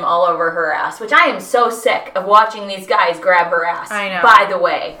 Mm-hmm. Him all over her ass, which I am so sick of watching these guys grab her ass. I know. By the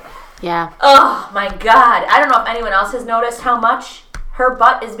way. Yeah. Oh, my God. I don't know if anyone else has noticed how much her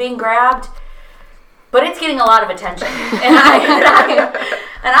butt is being grabbed, but it's getting a lot of attention, and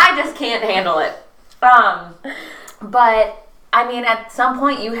I just can't handle it. But I mean, at some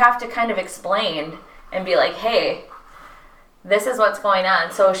point you have to kind of explain and be hey, this is what's going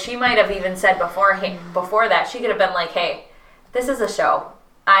on. So she might have even said before that, she could have been hey, this is a show.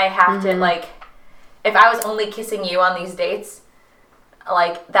 I have to if I was only kissing you on these dates,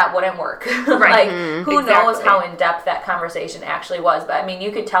 that wouldn't work. Right. Who knows how in depth that conversation actually was, but I mean,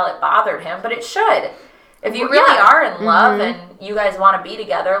 you could tell it bothered him, but it should. If you really are in love and you guys want to be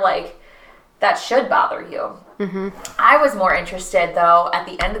together, that should bother you. Mm-hmm. I was more interested, though, at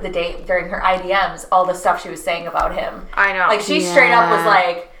the end of the date, during her IDMs, all the stuff she was saying about him. I know. She straight up was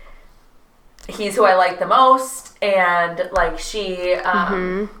he's who I like the most, and like she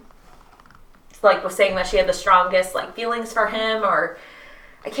like was saying that she had the strongest like feelings for him, or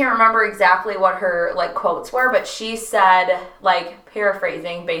I can't remember exactly what her like quotes were, but she said, like,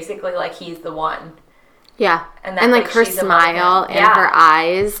 paraphrasing, basically like he's the one. Yeah. And, that, and like her she's in love with smile him. and her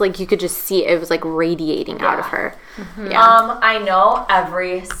eyes, like you could just see it was like radiating out of her. Yeah. I know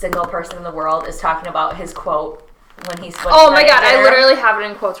every single person in the world is talking about his quote when he's with Oh my god, I literally have it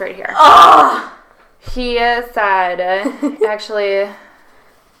in quotes right here. Oh! He said, actually,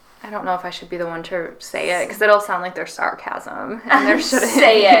 I don't know if I should be the one to say it because it'll sound like there's sarcasm and there shouldn't.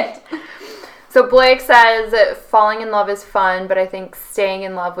 Say it. So Blake says falling in love is fun, but I think staying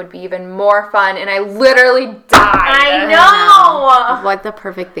in love would be even more fun, and I literally died. I know. What the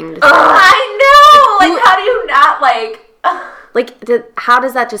perfect thing to say. I know. Like, how do you not like? Like, how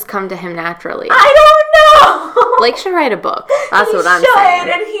does that just come to him naturally? I don't know. Blake should write a book. That's He what I'm should, saying.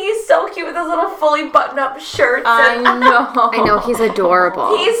 and he's so cute with his little fully buttoned-up shirts. I know. I know, he's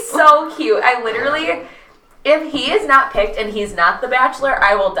adorable. He's so cute. I literally, if he is not picked and he's not the Bachelor,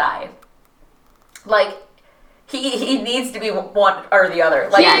 I will die. Like, he needs to be one or the other.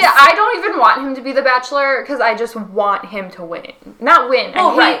 Like, Yeah, I don't even want him to be the Bachelor because I just want him to win. Not win. Oh,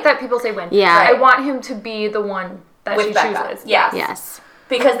 I hate right. that people say win. Yeah. I want him to be the one that with she Becca. chooses. Yes. Yes.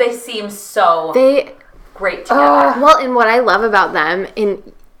 Because they seem so They, great together. well, and what I love about them,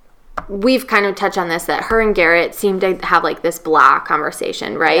 and we've kind of touched on this, that her and Garrett seem to have like this blah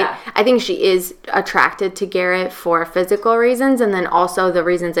conversation, right? Yeah. I think she is attracted to Garrett for physical reasons, and then also the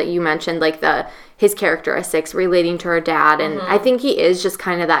reasons that you mentioned, like his characteristics relating to her dad, and I think he is just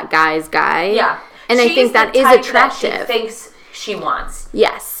kind of that guy's guy. Yeah. And I She's think that the is type attractive. That she thinks she wants.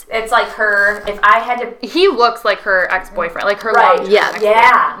 Yes. It's like her, if I had to... He looks like her ex-boyfriend, like her Right. long-term Yeah. ex-boyfriend.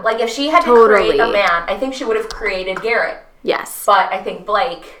 Yeah. Like, if she had to Totally. create a man, I think she would have created Garrett. Yes. But I think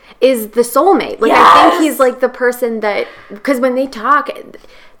Blake... is the soulmate. Like, I Yes! think he's like the person that, because when they talk,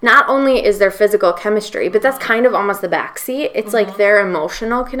 not only is there physical chemistry, but that's kind of almost the backseat. It's like their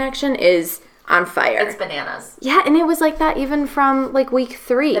emotional connection is on fire. It's bananas. Yeah, and it was like that even from like week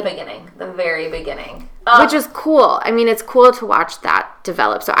 3. The beginning. The very beginning. Which is cool. I mean, it's cool to watch that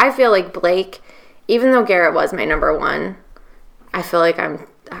develop. So I feel like Blake, even though Garrett was my number 1, I feel like I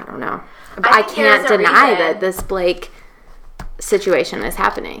don't know. I think can't there's a deny reason. that this Blake situation is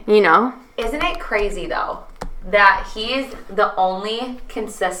happening, you know? Isn't it crazy, though, that he's the only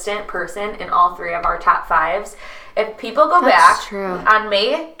consistent person in all 3 of our top 5s? If people go That's back true. on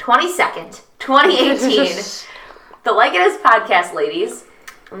May 22nd, 2018, the Like It Is podcast ladies,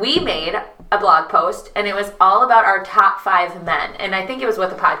 we made a blog post, and it was all about our top 5 men. And I think it was with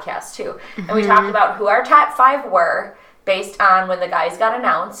the podcast, too. And we talked about who our top 5 were based on when the guys got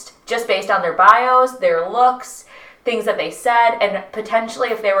announced, just based on their bios, their looks, things that they said, and potentially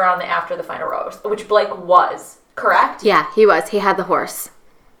if they were on the After the Final Rose, which Blake was, correct? Yeah, he was. He had the horse.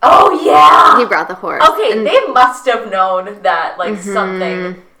 Oh, yeah! He brought the horse. Okay, And they must have known that, like,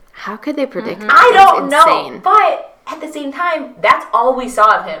 something... how could they predict that? I don't It's know, insane. but at the same time, that's all we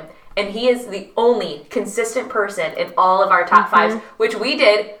saw of him. And he is the only consistent person in all of our top 5s, which we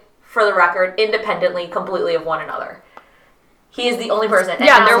did, for the record, independently, completely of one another. He is the only person. And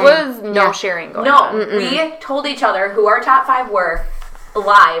Yeah, there now- was no Yeah. sharing going No, on. we told each other who our top 5 were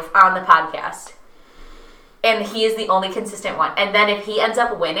live on the podcast. And he is the only consistent one. And then if he ends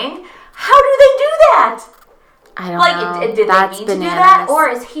up winning, how do they do that? I don't Like, know. did That's they mean bananas. to do that? Or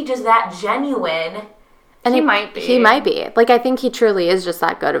is he just that genuine? And He might be. He might be. Like, I think he truly is just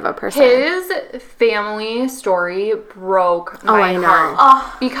that good of a person. His family story broke my I know. heart.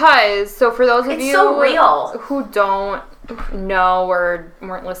 Oh, Because, so for those of It's you so real. who don't know or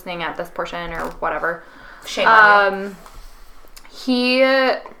weren't listening at this portion or whatever, shame on you. he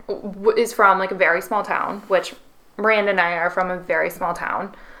is from like a very small town, which Miranda and I are from a very small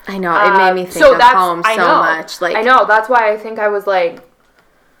town. I know. It made me think of home so much. Like, I know. That's why I think I was like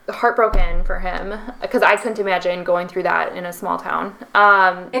heartbroken for him because I couldn't imagine going through that in a small town.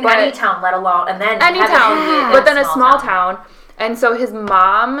 In but any town, let alone, and then any having town, to be in but then a small town. And so his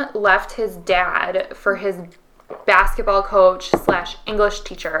mom left his dad for his basketball coach / English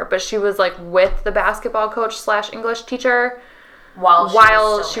teacher, but she was like with the basketball coach / English teacher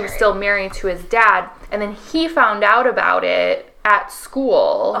while she was still married to his dad. And then he found out about it at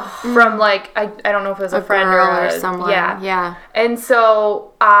school from like I don't know if it was a friend girl or or someone. Yeah. And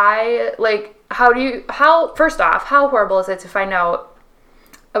so I like first off, how horrible is it to find out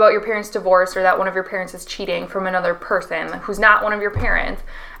about your parents' divorce or that one of your parents is cheating from another person who's not one of your parents?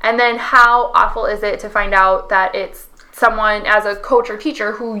 And then how awful is it to find out that it's someone as a coach or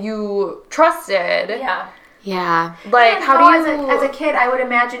teacher who you trusted Yeah. Yeah. Like, And how do you... as a kid, I would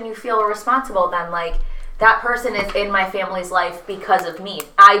imagine you feel responsible then. Like, that person is in my family's life because of me.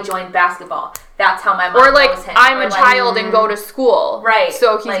 I joined basketball. That's how my mom Or, like, knows him. I'm Or a child and go to school. Right.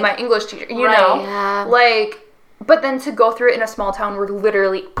 So he's Like, my English teacher. You right. know? Yeah. Like, but then to go through it in a small town where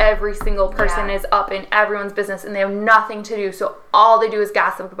literally every single person Yeah. is up in everyone's business and they have nothing to do, so all they do is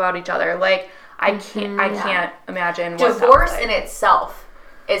gossip about each other. Like, I can't imagine what Divorce like. in itself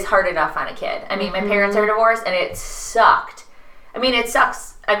is hard enough on a kid. I mean, my parents are divorced, and it sucked. I mean, it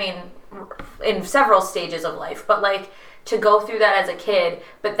sucks. I mean, in several stages of life, but like to go through that as a kid,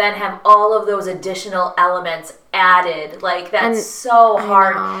 but then have all of those additional elements added, like that's And so I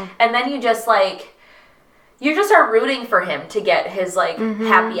hard. know. And then you just are rooting for him to get his like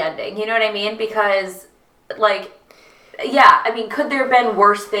happy ending. You know what I mean? Because like, yeah, I mean, could there have been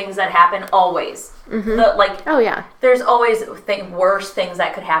worse things that happen? Always. Oh, yeah. There's always worse things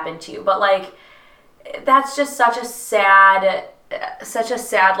that could happen to you, but like that's just such a sad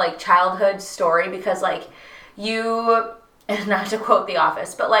like childhood story, because like you, and not to quote The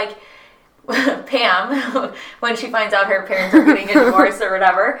Office, but like Pam, when she finds out her parents are getting a divorce or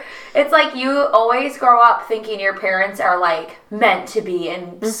whatever, it's like you always grow up thinking your parents are like meant to be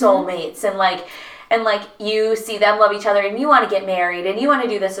and soulmates, and like you see them love each other and you want to get married and you want to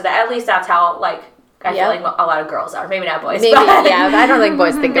do this or that. At least that's how like I feel like a lot of girls are. Maybe not boys. Maybe, but, yeah. I don't think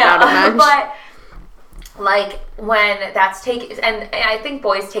boys think about it much. But like when that's taken, and I think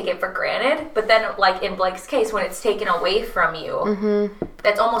boys take it for granted, but then like in Blake's case, when it's taken away from you,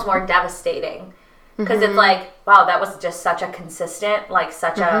 that's almost more devastating, because it's like, wow, that was just such a consistent, like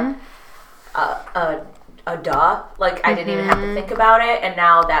such a duh, like I didn't even have to think about it, and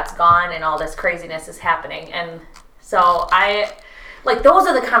now that's gone and all this craziness is happening. And so like those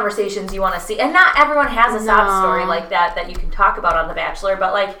are the conversations you want to see, and not everyone has a sob story like that you can talk about on The Bachelor,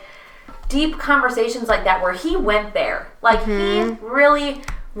 but like deep conversations like that where he went there, like he really,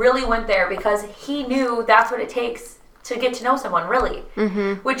 really went there because he knew that's what it takes to get to know someone, really,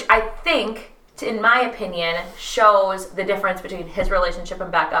 which I think, in my opinion, shows the difference between his relationship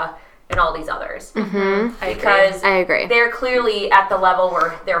and Becca and all these others. Because I agree. They're clearly at the level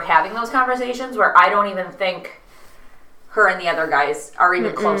where they're having those conversations where I don't even think her and the other guys are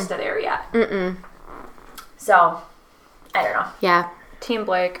even close to there yet. So, I don't know. Yeah. Team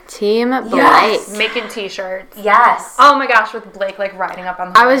Blake. Team Blake. Yes. Making t-shirts. Yes. Oh my gosh, with Blake like riding up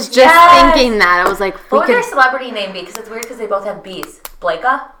on the I was just thinking that. I was like, what would their celebrity name be? Because it's weird because they both have B's.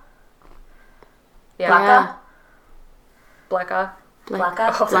 Blaka? Yeah. Blaka? Bleka.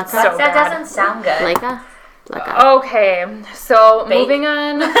 Blaka? Oh, that's Blaka? so That bad. doesn't sound good. Blaka? Blaka. Okay, so Bake. moving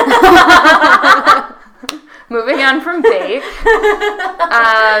on. Moving on from Bake.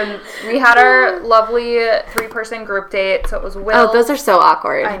 We had our lovely 3-person group date. So it was Will. Oh, those are so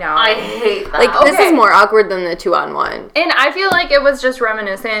awkward. I know. I hate that. Like, this Okay. is more awkward than the 2-on-1. And I feel like it was just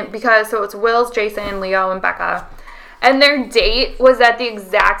reminiscent because so it's Will's, Jason, Leo, and Becca. And their date was at the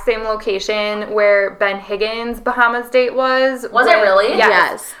exact same location where Ben Higgins' Bahamas date was. Was it really?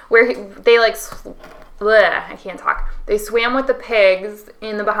 Yes. Where they like, I can't talk. They swam with the pigs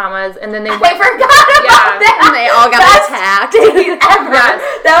in the Bahamas, and then they I went. forgot about that. And they all got Best attacked. date ever.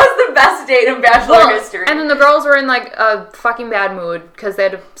 Yes. That was the best date in Bachelor history. And then the girls were in like a fucking bad mood because they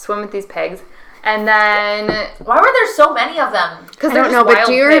had to swim with these pigs. And then why were there so many of them? because I don't know, but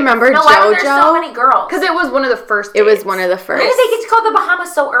do you remember No, why were there so JoJo? many girls? Because it was one of the first. It was dates. one of the Why first. did they get to go to the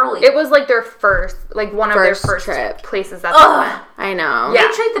Bahamas so early? It was like their first, like one of their First first trip. places that they went. Ugh. I know. Yeah.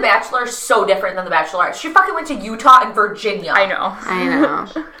 They treat the Bachelor so different than the Bachelorette. She fucking went to Utah and Virginia. I know. I know.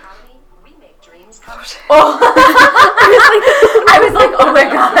 Oh, I was like, oh my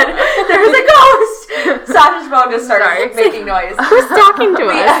god, there's a ghost. Sasha's phone just started making noise. Who's talking to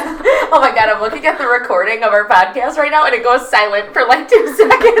us? Oh my god, I'm looking at the recording of our podcast right now, and it goes silent for like 2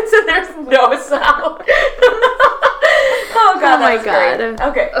 seconds, and there's no sound. Oh god, Oh my that was great. God.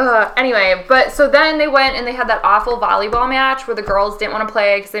 Okay. Anyway, but so then they went and they had that awful volleyball match where the girls didn't want to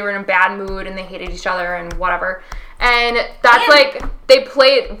play because they were in a bad mood and they hated each other and whatever. And that's like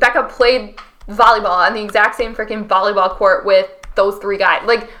Becca played volleyball on the exact same freaking volleyball court with those 3 guys.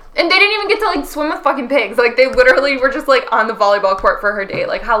 Like, and they didn't even get to like swim with fucking pigs. Like, they literally were just like on the volleyball court for her date.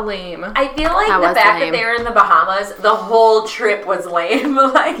 Like, how lame. I feel like That the was fact lame. that they were in the Bahamas, the whole trip was lame.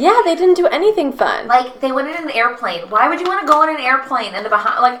 Like, Yeah, they didn't do anything fun. like they went in an airplane. Why would you want to go in an airplane in the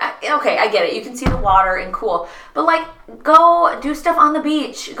Bahamas? Like, okay, I get it. You can see the water and cool, but like, go do stuff on the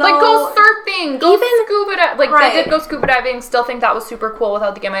beach. Like, go surfing, go Even- scuba diving. Like, Right. they did go scuba diving. Still think that was super cool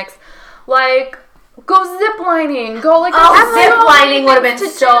without the gimmicks. Like, go zip lining. Go like Oh, there's zip so many lining would have been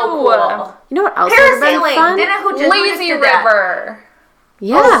things to so do. cool. You know what else would have been Parasailing. fun? Didn't who just Lazy did that? River.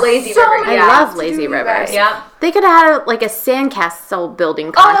 Yeah. Oh, Lazy So River. many I Yeah. love Lazy Rivers. Yep. They could have had like a sandcastle building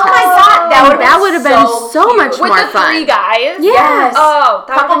Oh contest. my god, that would have been so cute. much With more the fun. 3 guys? Yes. Oh,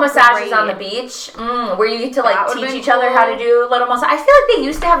 that Couple would've been massages great. on the beach, where you get to That like would've teach been each other how to cool. do little massage. I feel like they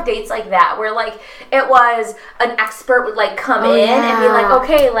used to have dates like that, where like it was an expert would like come in and be like, yeah.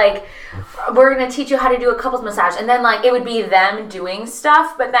 okay, like we're gonna teach you how to do a couples massage, and then like it would be them doing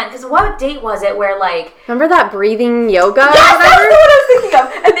stuff. But then, because what date was it where like Remember that breathing yoga? yes, that's what I was thinking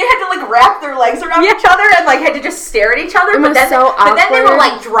of, and they had to like wrap their legs around each other and like had to just stare at each other. It But was then, so but then they were awkward.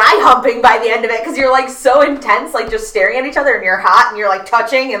 like dry humping by the end of it because you're like so intense, like just staring at each other, and you're hot, and you're like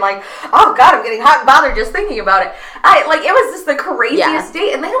touching, and like, oh god, I'm getting hot and bothered just thinking about it. It was just the craziest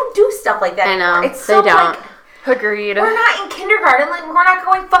date, and they don't do stuff like that I know. anymore. It's so They don't. like Agreed. we're not in kindergarten, like we're not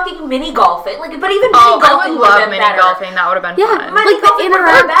going fucking mini golfing, like but even Oh, mini I golfing would would have love been mini better. golfing. That would have been Yeah, fun. Mini like the golfing would've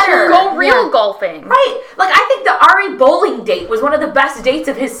been interaction. better. Go real Yeah. golfing. Right. Like, I think the Ari bowling date was one of the best dates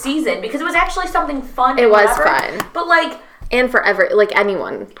of his season because it was actually something fun. It and was whatever. fun. But, like, And for like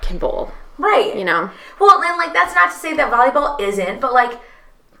anyone can bowl, right. you know? Well, and, like, that's not to say that volleyball isn't, but, like,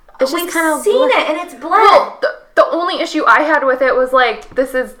 It's we've just kind of seen it and it's bled. Well, the only issue I had with it was like,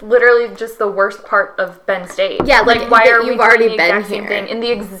 this is literally just the worst part of Benn's date. Yeah, like, why that are we you've already doing the been exact same here. thing in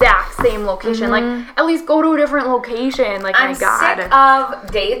the exact same location? Like, at least go to a different location. Like, I'm my God. sick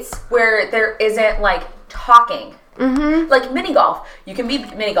of dates where there isn't, like, talking. Mm-hmm. Like mini golf, you can be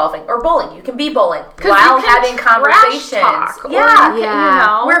mini golfing, or bowling, you can be bowling 'Cause while you can having trash conversations. talk, or Yeah, you Yeah.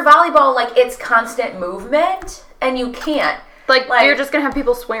 know, Where volleyball, like, it's constant movement, and you can't. like, like- you're just gonna have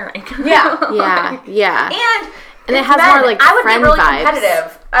people swearing. Yeah. Yeah, yeah. And it it's has men. more, like, I would friend be really vibes.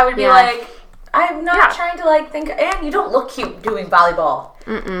 competitive. I would be Yeah. like, I'm not Yeah. trying to like think. And you don't look cute doing volleyball.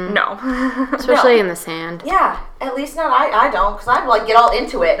 No. Especially No. in the sand. Yeah, at least not I don't, because I like get all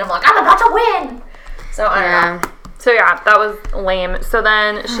into it and I'm like, I'm about to win. So I don't know. Yeah. So yeah, that was lame. So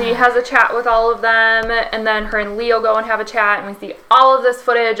then she has a chat with all of them, and then her and Leo go and have a chat, and we see all of this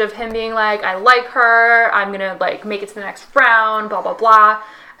footage of him being like, I like her, I'm gonna like make it to the next round, blah blah blah.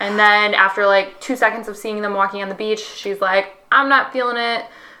 And then after like 2 seconds of seeing them walking on the beach, she's like, I'm not feeling it.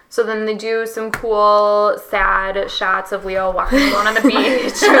 So then they do some cool, sad shots of Leo walking alone on the beach with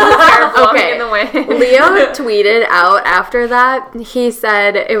his hair blowing Okay. in the wind. Leo tweeted out after that. He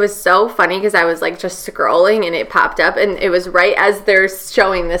said it was so funny because I was like just scrolling and it popped up, and it was right as they're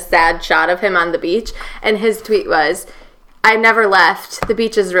showing this sad shot of him on the beach. And his tweet was, "I never left. The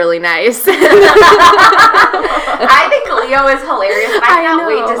beach is really nice." I think Leo is hilarious. I cannot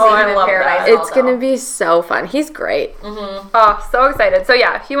wait to see Oh, I him in love Paradise. that. It's also. gonna be so fun. He's great. Oh, so excited. So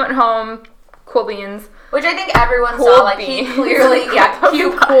yeah, he went home, cool beans. Which I think everyone Cool saw. Like he beans. clearly,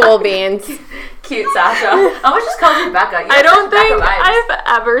 cute, Cool beans. cute Sasha. I almost just called you Becca. You I have don't such Becca think vibes.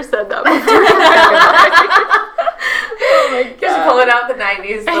 I've ever said that before. Oh my god. Just pulling out the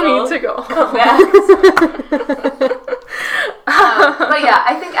 90s. I little need to go. comebacks. But yeah,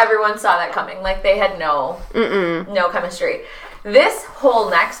 I think everyone saw that coming. Like they had no chemistry. This whole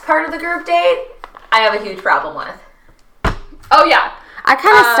next part of the group date, I have a huge problem with. Oh yeah. I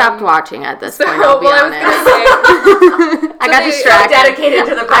kind of stopped watching at this point. So, I'll be well, I was honest. gonna say, I got they- distracted. Dedicated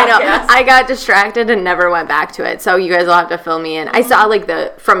to the I know. podcast. I got distracted and never went back to it. So you guys will have to fill me in. I saw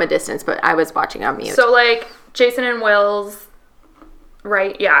like from a distance, but I was watching on mute. so like Jason and Will's,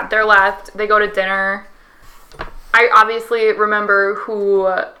 right? Yeah, they're left. They go to dinner. I obviously remember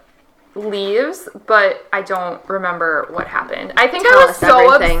who leaves, but I don't remember what happened. I think Tell I was us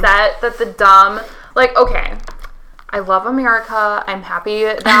so everything. upset that the dumb, like, okay, I love America. I'm happy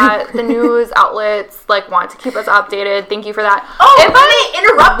that the news outlets like want to keep us updated. Thank you for that. Oh, If if they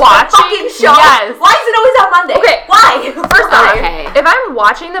interrupt watching- the fucking show. yes. Why is it always on Monday? Okay. Why? First off. Okay. If I'm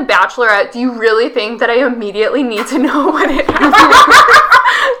watching The Bachelorette, do you really think that I immediately need to know what it is?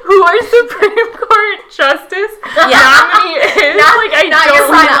 Who our Supreme Court Justice nominee is? Not your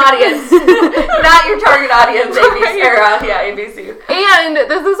prime audience. Not your target audience, Right. ABC. Or, yeah, ABC. And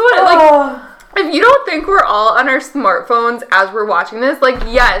this is what, like, if you don't think we're all on our smartphones as we're watching this, like,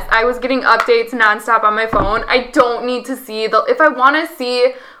 yes, I was getting updates nonstop on my phone. I don't need to see if I want to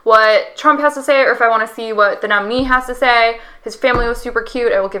see what Trump has to say, or if I want to see what the nominee has to say. His family was super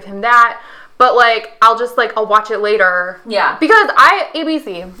cute. I will give him that. But, like, I'll watch it later. Yeah. Because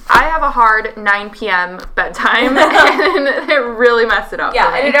ABC, I have a hard 9 p.m. bedtime, and it really messed it up. Yeah,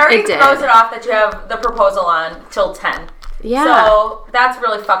 for me. and it already It did. throws it off that you have the proposal on till 10. Yeah. So that's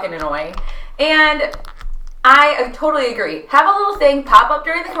really fucking annoying. And I totally agree. Have a little thing pop up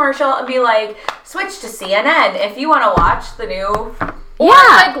during the commercial and be like, switch to CNN if you want to watch the new Or,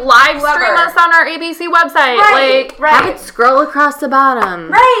 like, live stream us on our ABC website. Right, Like, right. Have it scroll across the bottom.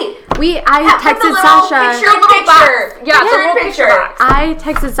 Right. I texted Sasha. Picture. Yeah, the little picture box. I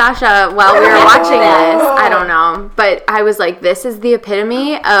texted Sasha while we were watching this. I don't know. But I was like, this is the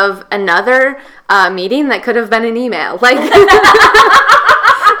epitome of another meeting that could have been an email. Like,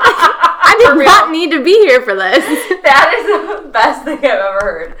 I did not need to be here for this. That is the best thing I've ever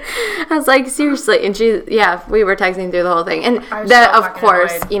heard. I was like, seriously. And we were texting through the whole thing. And was that, so of fucking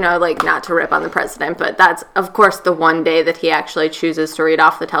course, annoyed. you know, like, not to rip on the president, but that's, of course, the one day that he actually chooses to read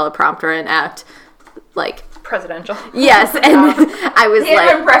off the teleprompter and act like... Presidential. Yes, and I was He had to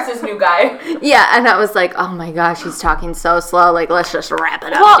like, impress his new guy. yeah, and I was like, oh my gosh, he's talking so slow. Like, let's just wrap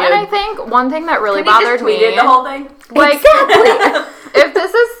it up, Well, dude. and I think one thing that really He just bothered tweeted me, the whole thing. like, if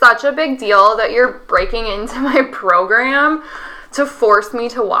this is such a big deal that you're breaking into my program to force me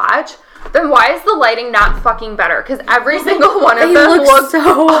to watch, then why is the lighting not fucking better? Because every single one of They them look looked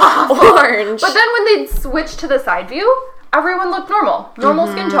so awful. orange. But then when they switched to the side view, everyone looked normal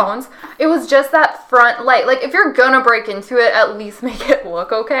skin tones. It was just that front light. Like, if you're gonna break into it, at least make it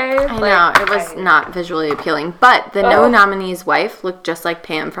look okay. I know, it was not visually appealing. But the no nominee's wife looked just like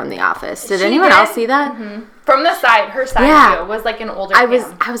Pam from The Office. Did She anyone did? else see that? From the side, her side Yeah. view was like an older I was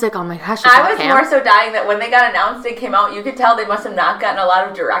Pam. like, oh my gosh, is I that was Pam? more so dying that when they got announced and came out, you could tell they must have not gotten a lot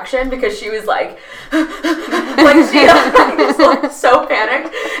of direction because she was like, she just looked so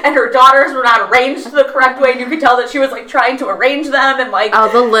panicked, and her daughters were not arranged the correct way, and you could tell that she was like trying to arrange them and like.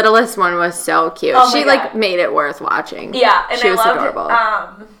 Oh, the littlest one was so cute. Oh my She God. like made it worth watching. Yeah, and she I was loved adorable.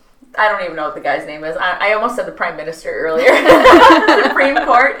 I don't even know what the guy's name is. I almost said the Prime Minister earlier. Supreme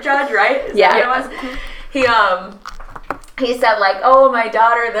Court judge, right? Is Yeah. that what it was? He said, like, oh, my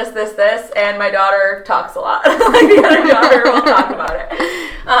daughter, this, and my daughter talks a lot. Like, the other daughter will talk about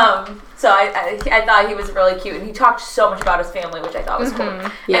it. So I thought he was really cute, and he talked so much about his family, which I thought was cool.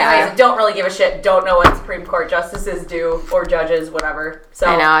 Yeah. Anyways, don't really give a shit, don't know what Supreme Court justices do, or judges, whatever. So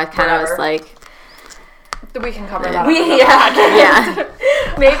I know, I kind of was whatever. like, We can cover that. yeah.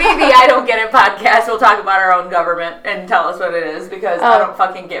 Maybe the I Don't Get It podcast will talk about our own government and tell us what it is, because I don't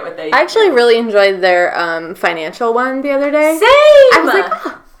fucking get what they I actually really enjoyed their financial one the other day. Same! I was like,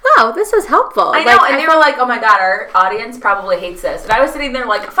 oh, wow, this is helpful. I know, and they were like, oh my god, our audience probably hates this. And I was sitting there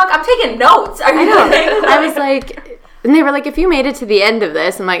like, fuck, I'm taking notes. Are you kidding? I was like, and they were like, if you made it to the end of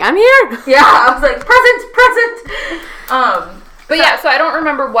this, I'm like, I'm here. yeah, I was like, present. But yeah, so I don't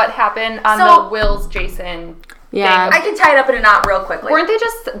remember what happened on So- the Will's Jason Yeah. I can tie it up in a knot real quickly. Weren't they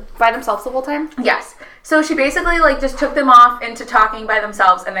just by themselves the whole time? Yes. So she basically like just took them off into talking by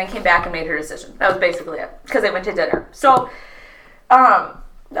themselves and then came back and made her decision. That was basically it, because they went to dinner. So,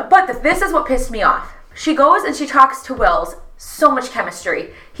 but this is what pissed me off. She goes and she talks to Wills. So much chemistry.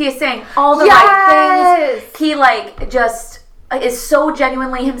 He is saying all the right things. He like just is so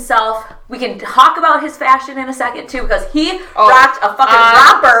genuinely himself. We can talk about his fashion in a second too, because he rocked a fucking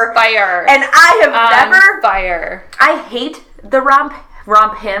romper. Fire. And I have never. Fire. I hate the romp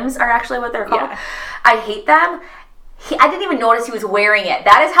hymns are actually what they're called. Yeah. I hate them. I didn't even notice he was wearing it.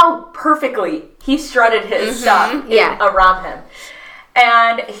 That is how perfectly he strutted his stuff in Yeah. a romp hymn.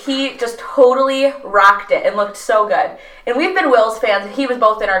 And he just totally rocked it and looked so good. And we've been Will's fans. He was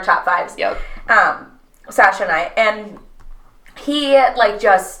both in our top fives. Yep. Sasha and I. And he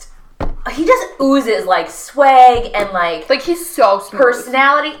just oozes like swag and like Like, he's so smooth.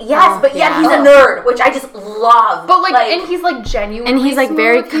 personality. Yes, but yet yeah. he's a nerd, which I just love. But, like, and he's, like, genuinely And he's, like,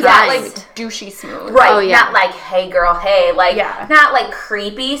 very smooth. He's not, like, kind. douchey smooth. right, Oh, yeah. not like, hey girl, hey, like, Yeah. not like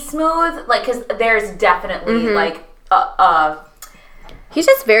creepy smooth, like, because there's definitely like He's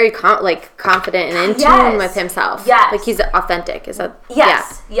just very confident and in Yes. tune with himself. Yes. Like, he's authentic. Is that?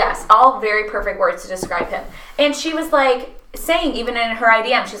 yes, all very perfect words to describe him. And she was like saying, even in her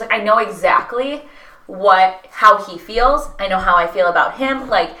IDM, she's like, I know exactly how he feels. I know how I feel about him.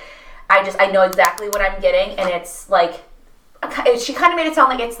 Like, I know exactly what I'm getting, and it's like, she kind of made it sound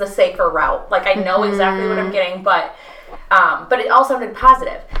like it's the safer route. Like, I know exactly what I'm getting, but it all sounded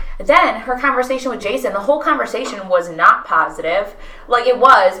positive. Then her conversation with Jason, the whole conversation was not positive. Like, it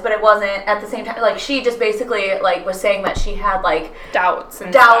was, but it wasn't at the same time. Like, she just basically like was saying that she had like Doubts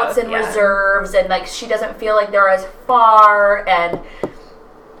and stuff, yeah. reserves, and like she doesn't feel like they're as far, and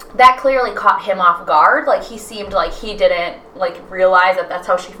that clearly caught him off guard. Like, he seemed like he didn't like realize that that's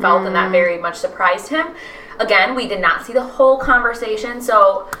how she felt, and that very much surprised him. Again, we did not see the whole conversation,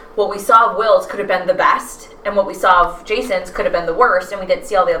 so what we saw of Will's could have been the best, and what we saw of Jason's could have been the worst, and we didn't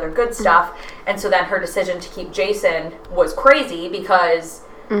see all the other good stuff. And so then her decision to keep Jason was crazy because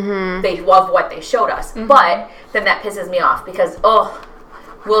they love what they showed us. But then that pisses me off because,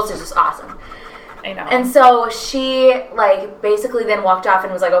 Will's is just awesome. I know. And so she, like, basically then walked off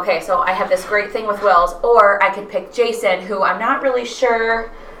and was like, okay, so I have this great thing with Wills, or I could pick Jason, who I'm not really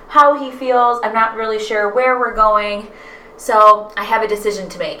sure how he feels. I'm not really sure where we're going. So I have a decision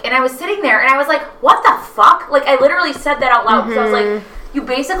to make. And I was sitting there and I was like, what the fuck? Like, I literally said that out loud because I was like, you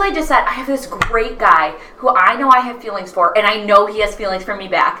basically just said, I have this great guy who I know I have feelings for, and I know he has feelings for me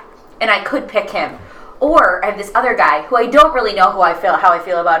back, and I could pick him. Or I have this other guy who I don't really know how I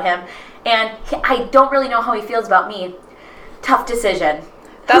feel about him, and I don't really know how he feels about me. Tough decision.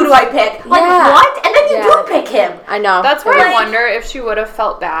 Who do I pick? Like, what? And then you do pick him. I know. That's where I wonder if she would have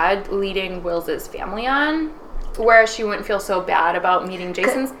felt bad leading Will's family on, where she wouldn't feel so bad about meeting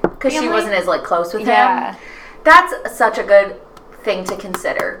Jason's family. Because she wasn't as, like, close with Yeah. him. That's such a good thing to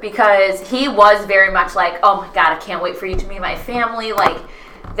consider, because he was very much like, oh my god, I can't wait for you to meet my family. Like,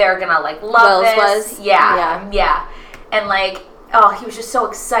 they're gonna, like, love Will's this. Yeah. And, like, oh, he was just so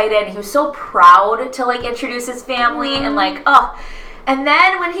excited. He was so proud to, like, introduce his family. And, like, oh. And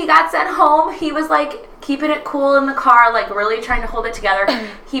then when he got sent home, he was, like, keeping it cool in the car, like, really trying to hold it together.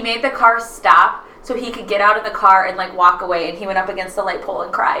 He made the car stop so he could get out of the car and, like, walk away. And he went up against the light pole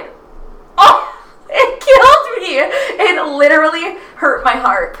and cried. Oh! It killed me. It literally hurt my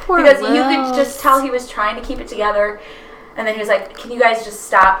heart. Because you could just tell he was trying to keep it together. And then he was like, can you guys just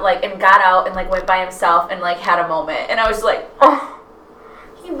stop? Like, and got out and, like, went by himself and, like, had a moment. And I was like, oh,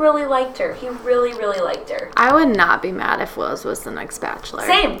 he really liked her. He really, really liked her. I would not be mad if Wills was the next Bachelor.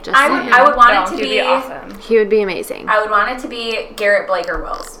 Same. Just saying. I would want it to be awesome. He would be amazing. I would want it to be Garrett, Blake, or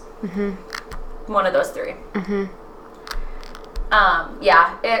Wills. One of those three.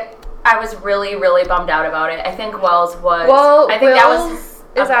 I was really, really bummed out about it. I think Wells was. Well, I think Wills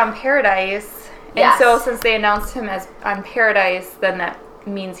is on Paradise. Yes. And so since they announced him as on Paradise, then that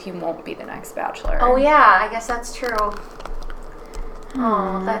means he won't be the next Bachelor. Oh, yeah. I guess that's true.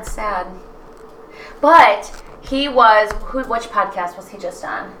 Oh, that's sad. But he was. Which podcast was he just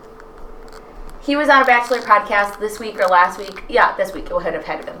on? He was on a Bachelor podcast this week or last week. Yeah, this week. It would have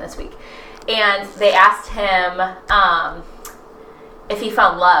had to been this week. And they asked him if he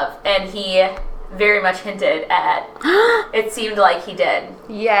found love, and he very much hinted at it seemed like he did.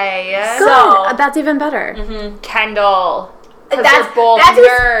 Yay. Good. So That's even better. Kendall. That's both that's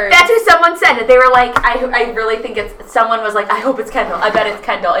nerds. who someone said it. They were like, I really think it's, someone was like, I hope it's Kendall. I bet it's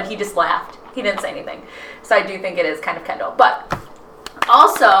Kendall. And he just laughed. He didn't say anything. So I do think it is kind of Kendall. But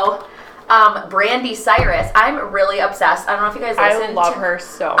also, Brandy Cyrus, I'm really obsessed. I don't know if you guys listen. I love her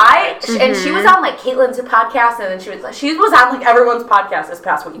so much. And she was on, like, Caitlin's podcast, and then she was on, like, everyone's podcast this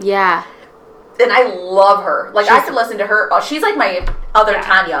past week. Yeah. And I love her. Like, I could listen to her. She's like my other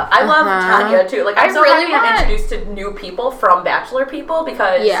Tanya. I love Tanya, too. Like, I'm so happy I'm introduced to new people from Bachelor people,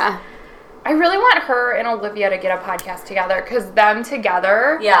 because... Yeah. I really want her and Olivia to get a podcast together, because them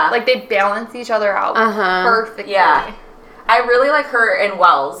together, like, they balance each other out perfectly. Yeah. I really like her and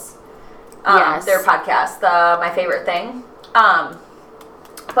Wells. Yes. Their podcast, My Favorite Thing.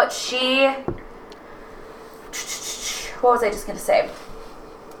 But she... What was I just going to say?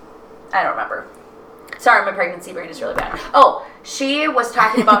 I don't remember. Sorry, my pregnancy brain is really bad. Oh, she was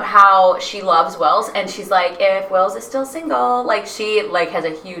talking about how she loves Wells, and she's like, if Wells is still single, like, she, like, has a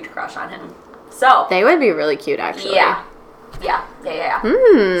huge crush on him. So... They would be really cute, actually. Yeah.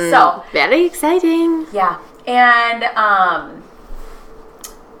 So... Very exciting. Yeah. And,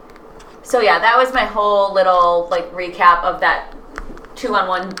 so yeah, that was my whole little, like, recap of that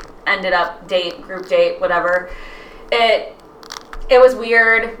 2-on-1 ended up group date, whatever. It was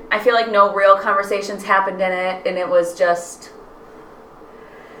weird. I feel like no real conversations happened in it, and it was just,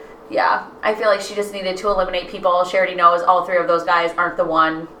 yeah. I feel like she just needed to eliminate people. She already knows all three of those guys aren't the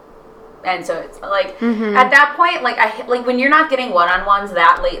one. And so it's like, at that point, like when you're not getting one-on-ones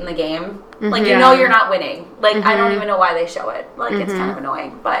that late in the game, like, you know you're not winning. Like, I don't even know why they show it. Like, it's kind of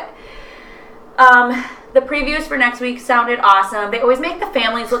annoying. But the previews for next week sounded awesome. They always make the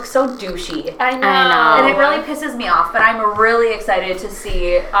families look so douchey. I know. And it really pisses me off. But I'm really excited to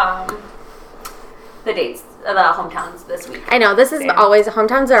see the dates, the hometowns this week. I know. This is always,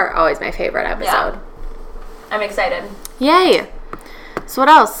 hometowns are always my favorite episode. Yeah. I'm excited. Yay. So what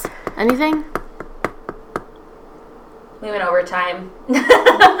else? Anything? We went overtime.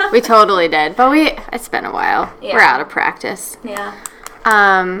 We totally did. But it's been a while. Yeah. We're out of practice. Yeah.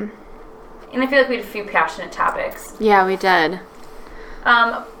 And I feel like we had a few passionate topics. Yeah, we did.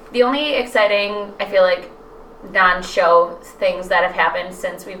 The only exciting, I feel like, non-show things that have happened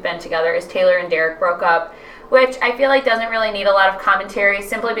since we've been together is Taylor and Derek broke up, which I feel like doesn't really need a lot of commentary,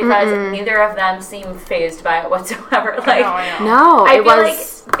 simply because neither of them seem fazed by it whatsoever. Like, I know. No, I feel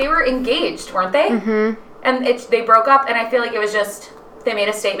like they were engaged, weren't they? Mm-hmm. And they broke up, and I feel like it was just, they made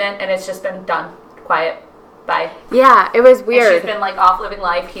a statement, and it's just been done quiet. Bye. Yeah, it was And weird. she's been like off living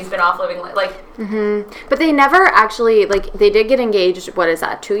life. He's been off living life. Like, But they never actually, like, they did get engaged, what is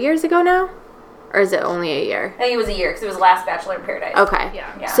that, 2 years ago now? Or is it only a year? I think it was a year because it was last Bachelor in Paradise. Okay.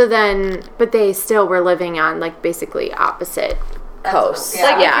 Yeah. So then, but they still were living on, like, basically opposite coasts. yeah.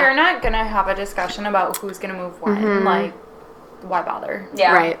 Like, yeah. if you're not going to have a discussion about who's going to move when, like, why bother?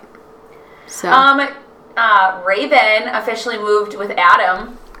 Yeah. Right. So. Raven officially moved with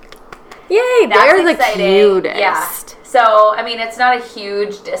Adam. Yay, That's they're the exciting. cutest. Yeah. So, I mean, it's not a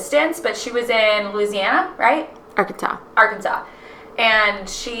huge distance, but she was in Louisiana, right? Arkansas. And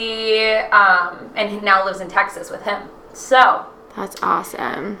she, and now lives in Texas with him. So, That's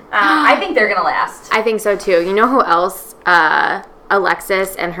awesome. I think they're going to last. I think so too. You know who else?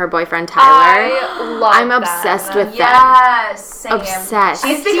 Alexis and her boyfriend Tyler. I love I'm them. obsessed with them. Yes, same. Obsessed.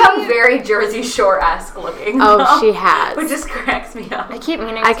 She's become very Jersey Shore-esque looking. Oh, now, she has. Which just cracks me up. I keep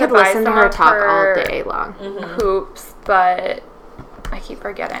meaning I to could buy listen to some her of talk her all day long. hoops, but I keep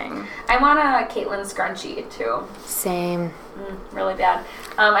forgetting. I want a Caitlyn scrunchie, too. Same. Really bad.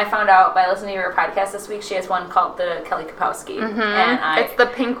 I found out by listening to her podcast this week, she has one called the Kelly Kapowski. And It's the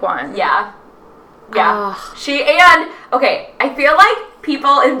pink one. Yeah. Ugh. Okay, I feel like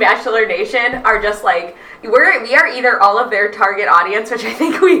people in Bachelor Nation are just like, we are either all of their target audience, which I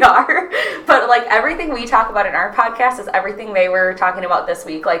think we are, but like everything we talk about in our podcast is everything they were talking about this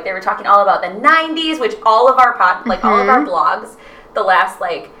week. Like they were talking all about the 90s, which all of our all of our blogs the last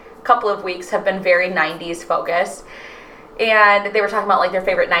like couple of weeks have been very 90s focused. And they were talking about like their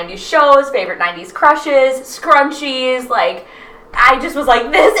favorite 90s shows, favorite 90s crushes, scrunchies, like I just was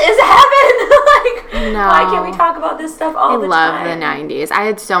like, this is heaven! Like, No. why can't we talk about this stuff all the time? I love the 90s. I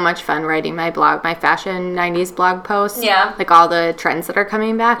had so much fun writing my blog, my fashion 90s blog posts. Yeah. Like all the trends that are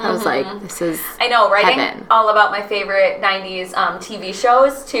coming back. I was like, this is I know, writing heaven. all about my favorite 90s TV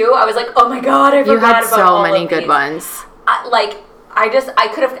shows, too. I was like, oh my god, I forgot You had about so all many of good these. ones.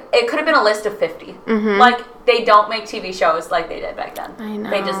 It could have been a list of 50. Like, they don't make TV shows like they did back then. I know.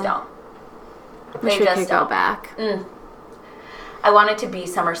 They just don't. Wish They we just could don't. go back. I wanted to be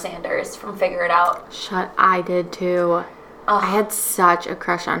Summer Sanders from Figure It Out. I did too. Ugh. I had such a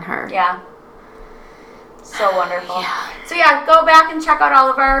crush on her. Yeah. So wonderful. So yeah, go back and check out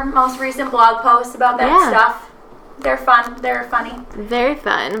all of our most recent blog posts about that stuff. They're fun. They're funny. Very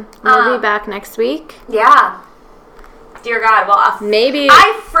fun. We'll be back next week. Yeah. Dear God, well, Maybe.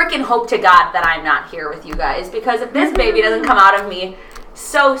 I freaking hope to God that I'm not here with you guys, because if this baby doesn't come out of me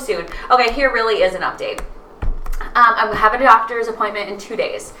so soon. Okay, here really is an update. I have a doctor's appointment in 2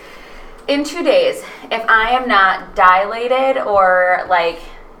 days. In 2 days, if I am not dilated or like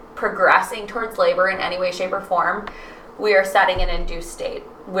progressing towards labor in any way, shape, or form, we are setting an induced state,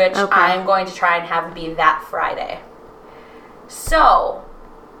 which I'm going to try and have be that Friday. So,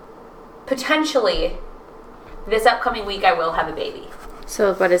 potentially, this upcoming week I will have a baby.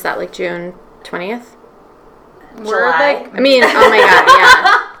 So what is that, like June 20th? July. I mean, oh my god,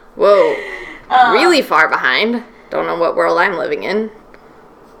 yeah. Whoa. Really far behind. Don't know what world I'm living in.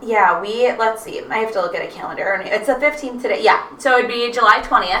 Yeah, let's see. I have to look at a calendar. It's the 15th today. Yeah, so it'd be July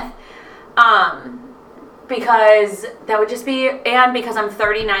 20th. Because that would just be, and because I'm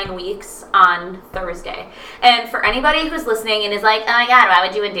 39 weeks on Thursday. And for anybody who's listening and is like, oh my god, why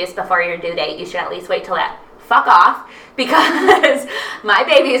would you induce before your due date? You should at least wait till that. Fuck off. Because my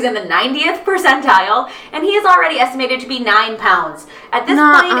baby is in the 90th percentile, and he is already estimated to be 9 pounds. At this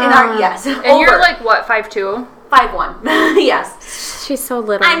point in our, yes. And you're like, what, 5'2"? 5'1". Yes. She's so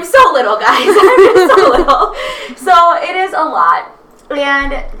little. I'm so little, guys. I'm just so little. So it is a lot.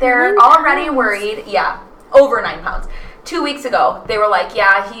 And they're 9 already pounds. worried. Yeah, over 9 pounds. 2 weeks ago, they were like,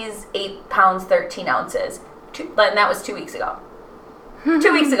 yeah, he's 8 pounds, 13 ounces. And that was 2 weeks ago.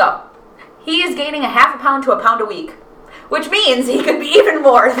 2 weeks ago. He is gaining a half a pound to a pound a week, which means he could be even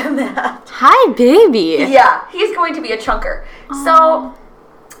more than that. Hi, baby. Yeah, he's going to be a chunker. So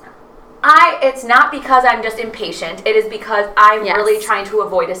it's not because I'm just impatient. It is because I'm really trying to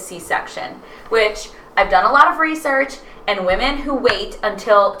avoid a C-section, which I've done a lot of research, and women who wait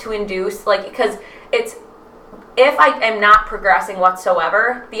until to induce, like, because it's, if I am not progressing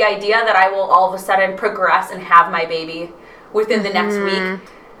whatsoever, the idea that I will all of a sudden progress and have my baby within the next week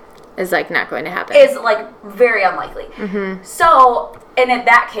Is like not going to happen. is like very unlikely. So, and in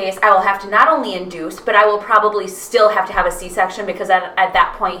that case, I will have to not only induce, but I will probably still have to have a C-section, because at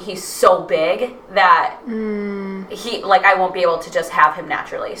that point he's so big that I won't be able to just have him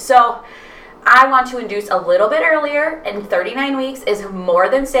naturally. So I want to induce a little bit earlier, and 39 weeks is more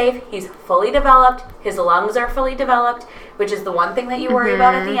than safe. He's fully developed. His lungs are fully developed, which is the one thing that you worry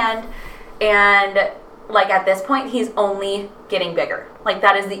about at the end. And like at this point, he's only getting bigger. Like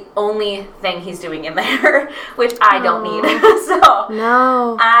that is the only thing he's doing in there, which I don't need.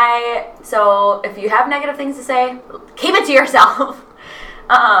 No. So if you have negative things to say, keep it to yourself.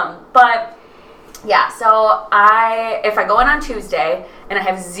 But yeah, so if I go in on Tuesday and I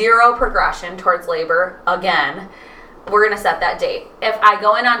have 0 progression towards labor again, we're going to set that date. If I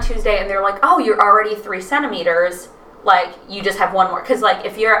go in on Tuesday and they're like, oh, you're already 3 centimeters, like, you just have 1 more. Because, like,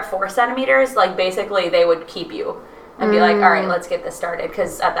 if you're at 4 centimeters, like, basically they would keep you and be like, all right, let's get this started.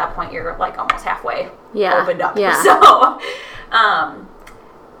 Because at that point, you're, like, almost halfway opened up. Yeah.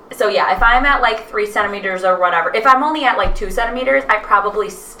 So, yeah, if I'm at, like, 3 centimeters or whatever, if I'm only at, like, 2 centimeters, I probably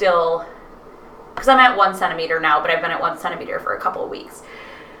still, because I'm at 1 centimeter now, but I've been at 1 centimeter for a couple of weeks.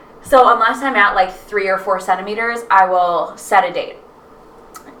 So unless I'm at, like, 3 or 4 centimeters, I will set a date.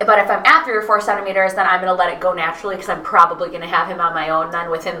 But if I'm at 3 or 4 centimeters, then I'm going to let it go naturally because I'm probably going to have him on my own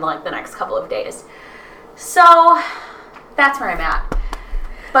then within, like, the next couple of days. So that's where I'm at.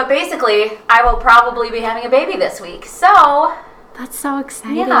 But basically, I will probably be having a baby this week. So That's so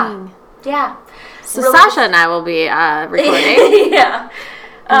exciting. yeah. So Really Sasha and I will be recording. Yeah.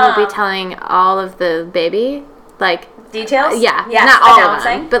 And we'll be telling all of the baby, like, Details? yeah, Yes, not all of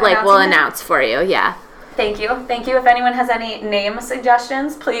announcing. them, but like we'll Announcing it. announce for you. Yeah, Thank you. If anyone has any name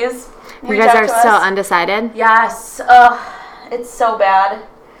suggestions, please you reach guys out are to still us. undecided. Yes. It's so bad.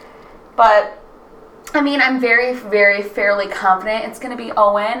 But, I mean, I'm very, very fairly confident it's going to be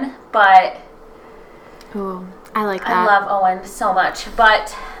Owen, but Ooh, I like that. I love Owen so much.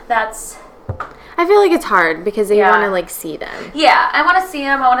 But that's, I feel like it's hard because you Yeah. want to like see them. yeah, I want to see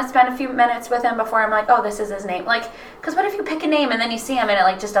him. I want to spend a few minutes with him before I'm like, oh, this is his name. Like, because what if you pick a name and then you see him and it,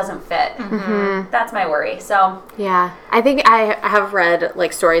 like, just doesn't fit? Mm-hmm. That's my worry. So, Yeah, I think I have read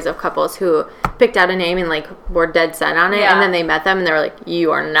like stories of couples who picked out a name and like were dead set on it, Yeah. and then they met them and they were like,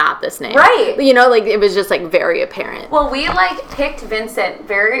 "You are not this name." Right. You know, like it was just like very apparent. well, we, like, picked Vincent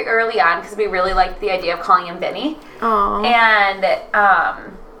very early on because we really liked the idea of calling him Vinny. Oh. And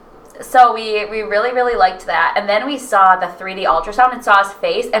so we really, really liked that. And then we saw the 3D ultrasound and saw his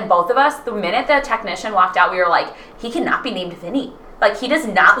face. And both of us, the minute the technician walked out, we were like, he cannot be named Vinny. Like, he does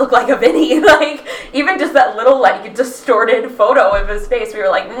not look like a Vinny. Like, even just that little, like, distorted photo of his face, we were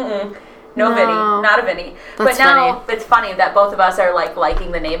like, no Vinny, not a Vinny. That's but now funny. it's funny that both of us are, like,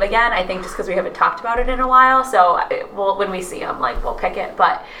 liking the name again. I think just because we haven't talked about it in a while. So when we see him, like, we'll pick it.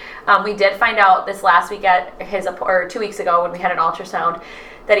 But we did find out this last week at or 2 weeks ago when we had an ultrasound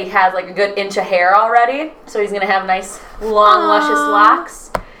that he has, like, a good inch of hair already. So he's going to have nice, long, luscious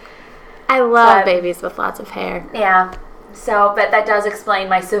locks. I love But- babies with lots of hair. Yeah. So, but that does explain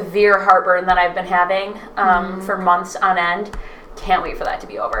my severe heartburn that I've been having for months on end. Can't wait for that to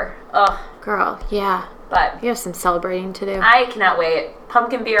be over. Ugh. Girl, yeah. But You have some celebrating to do. I cannot wait.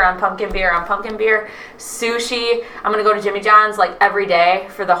 Pumpkin beer on pumpkin beer on pumpkin beer. Sushi. I'm going to go to Jimmy John's, like, every day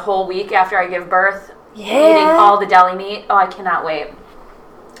for the whole week after I give birth. Yeah. Eating all the deli meat. Oh, I cannot wait.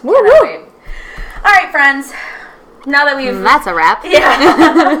 Woo, Cannot woo. wait. All right, friends. Now that we've... That's a wrap. Yeah.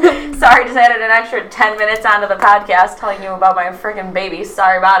 Sorry, just added an extra 10 minutes onto the podcast telling you about my freaking baby.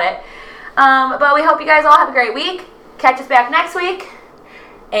 Sorry about it. But we hope you guys all have a great week. Catch us back next week.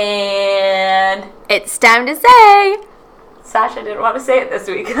 And It's time to say. Sasha didn't want to say it this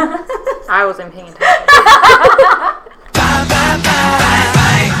week. I wasn't paying attention.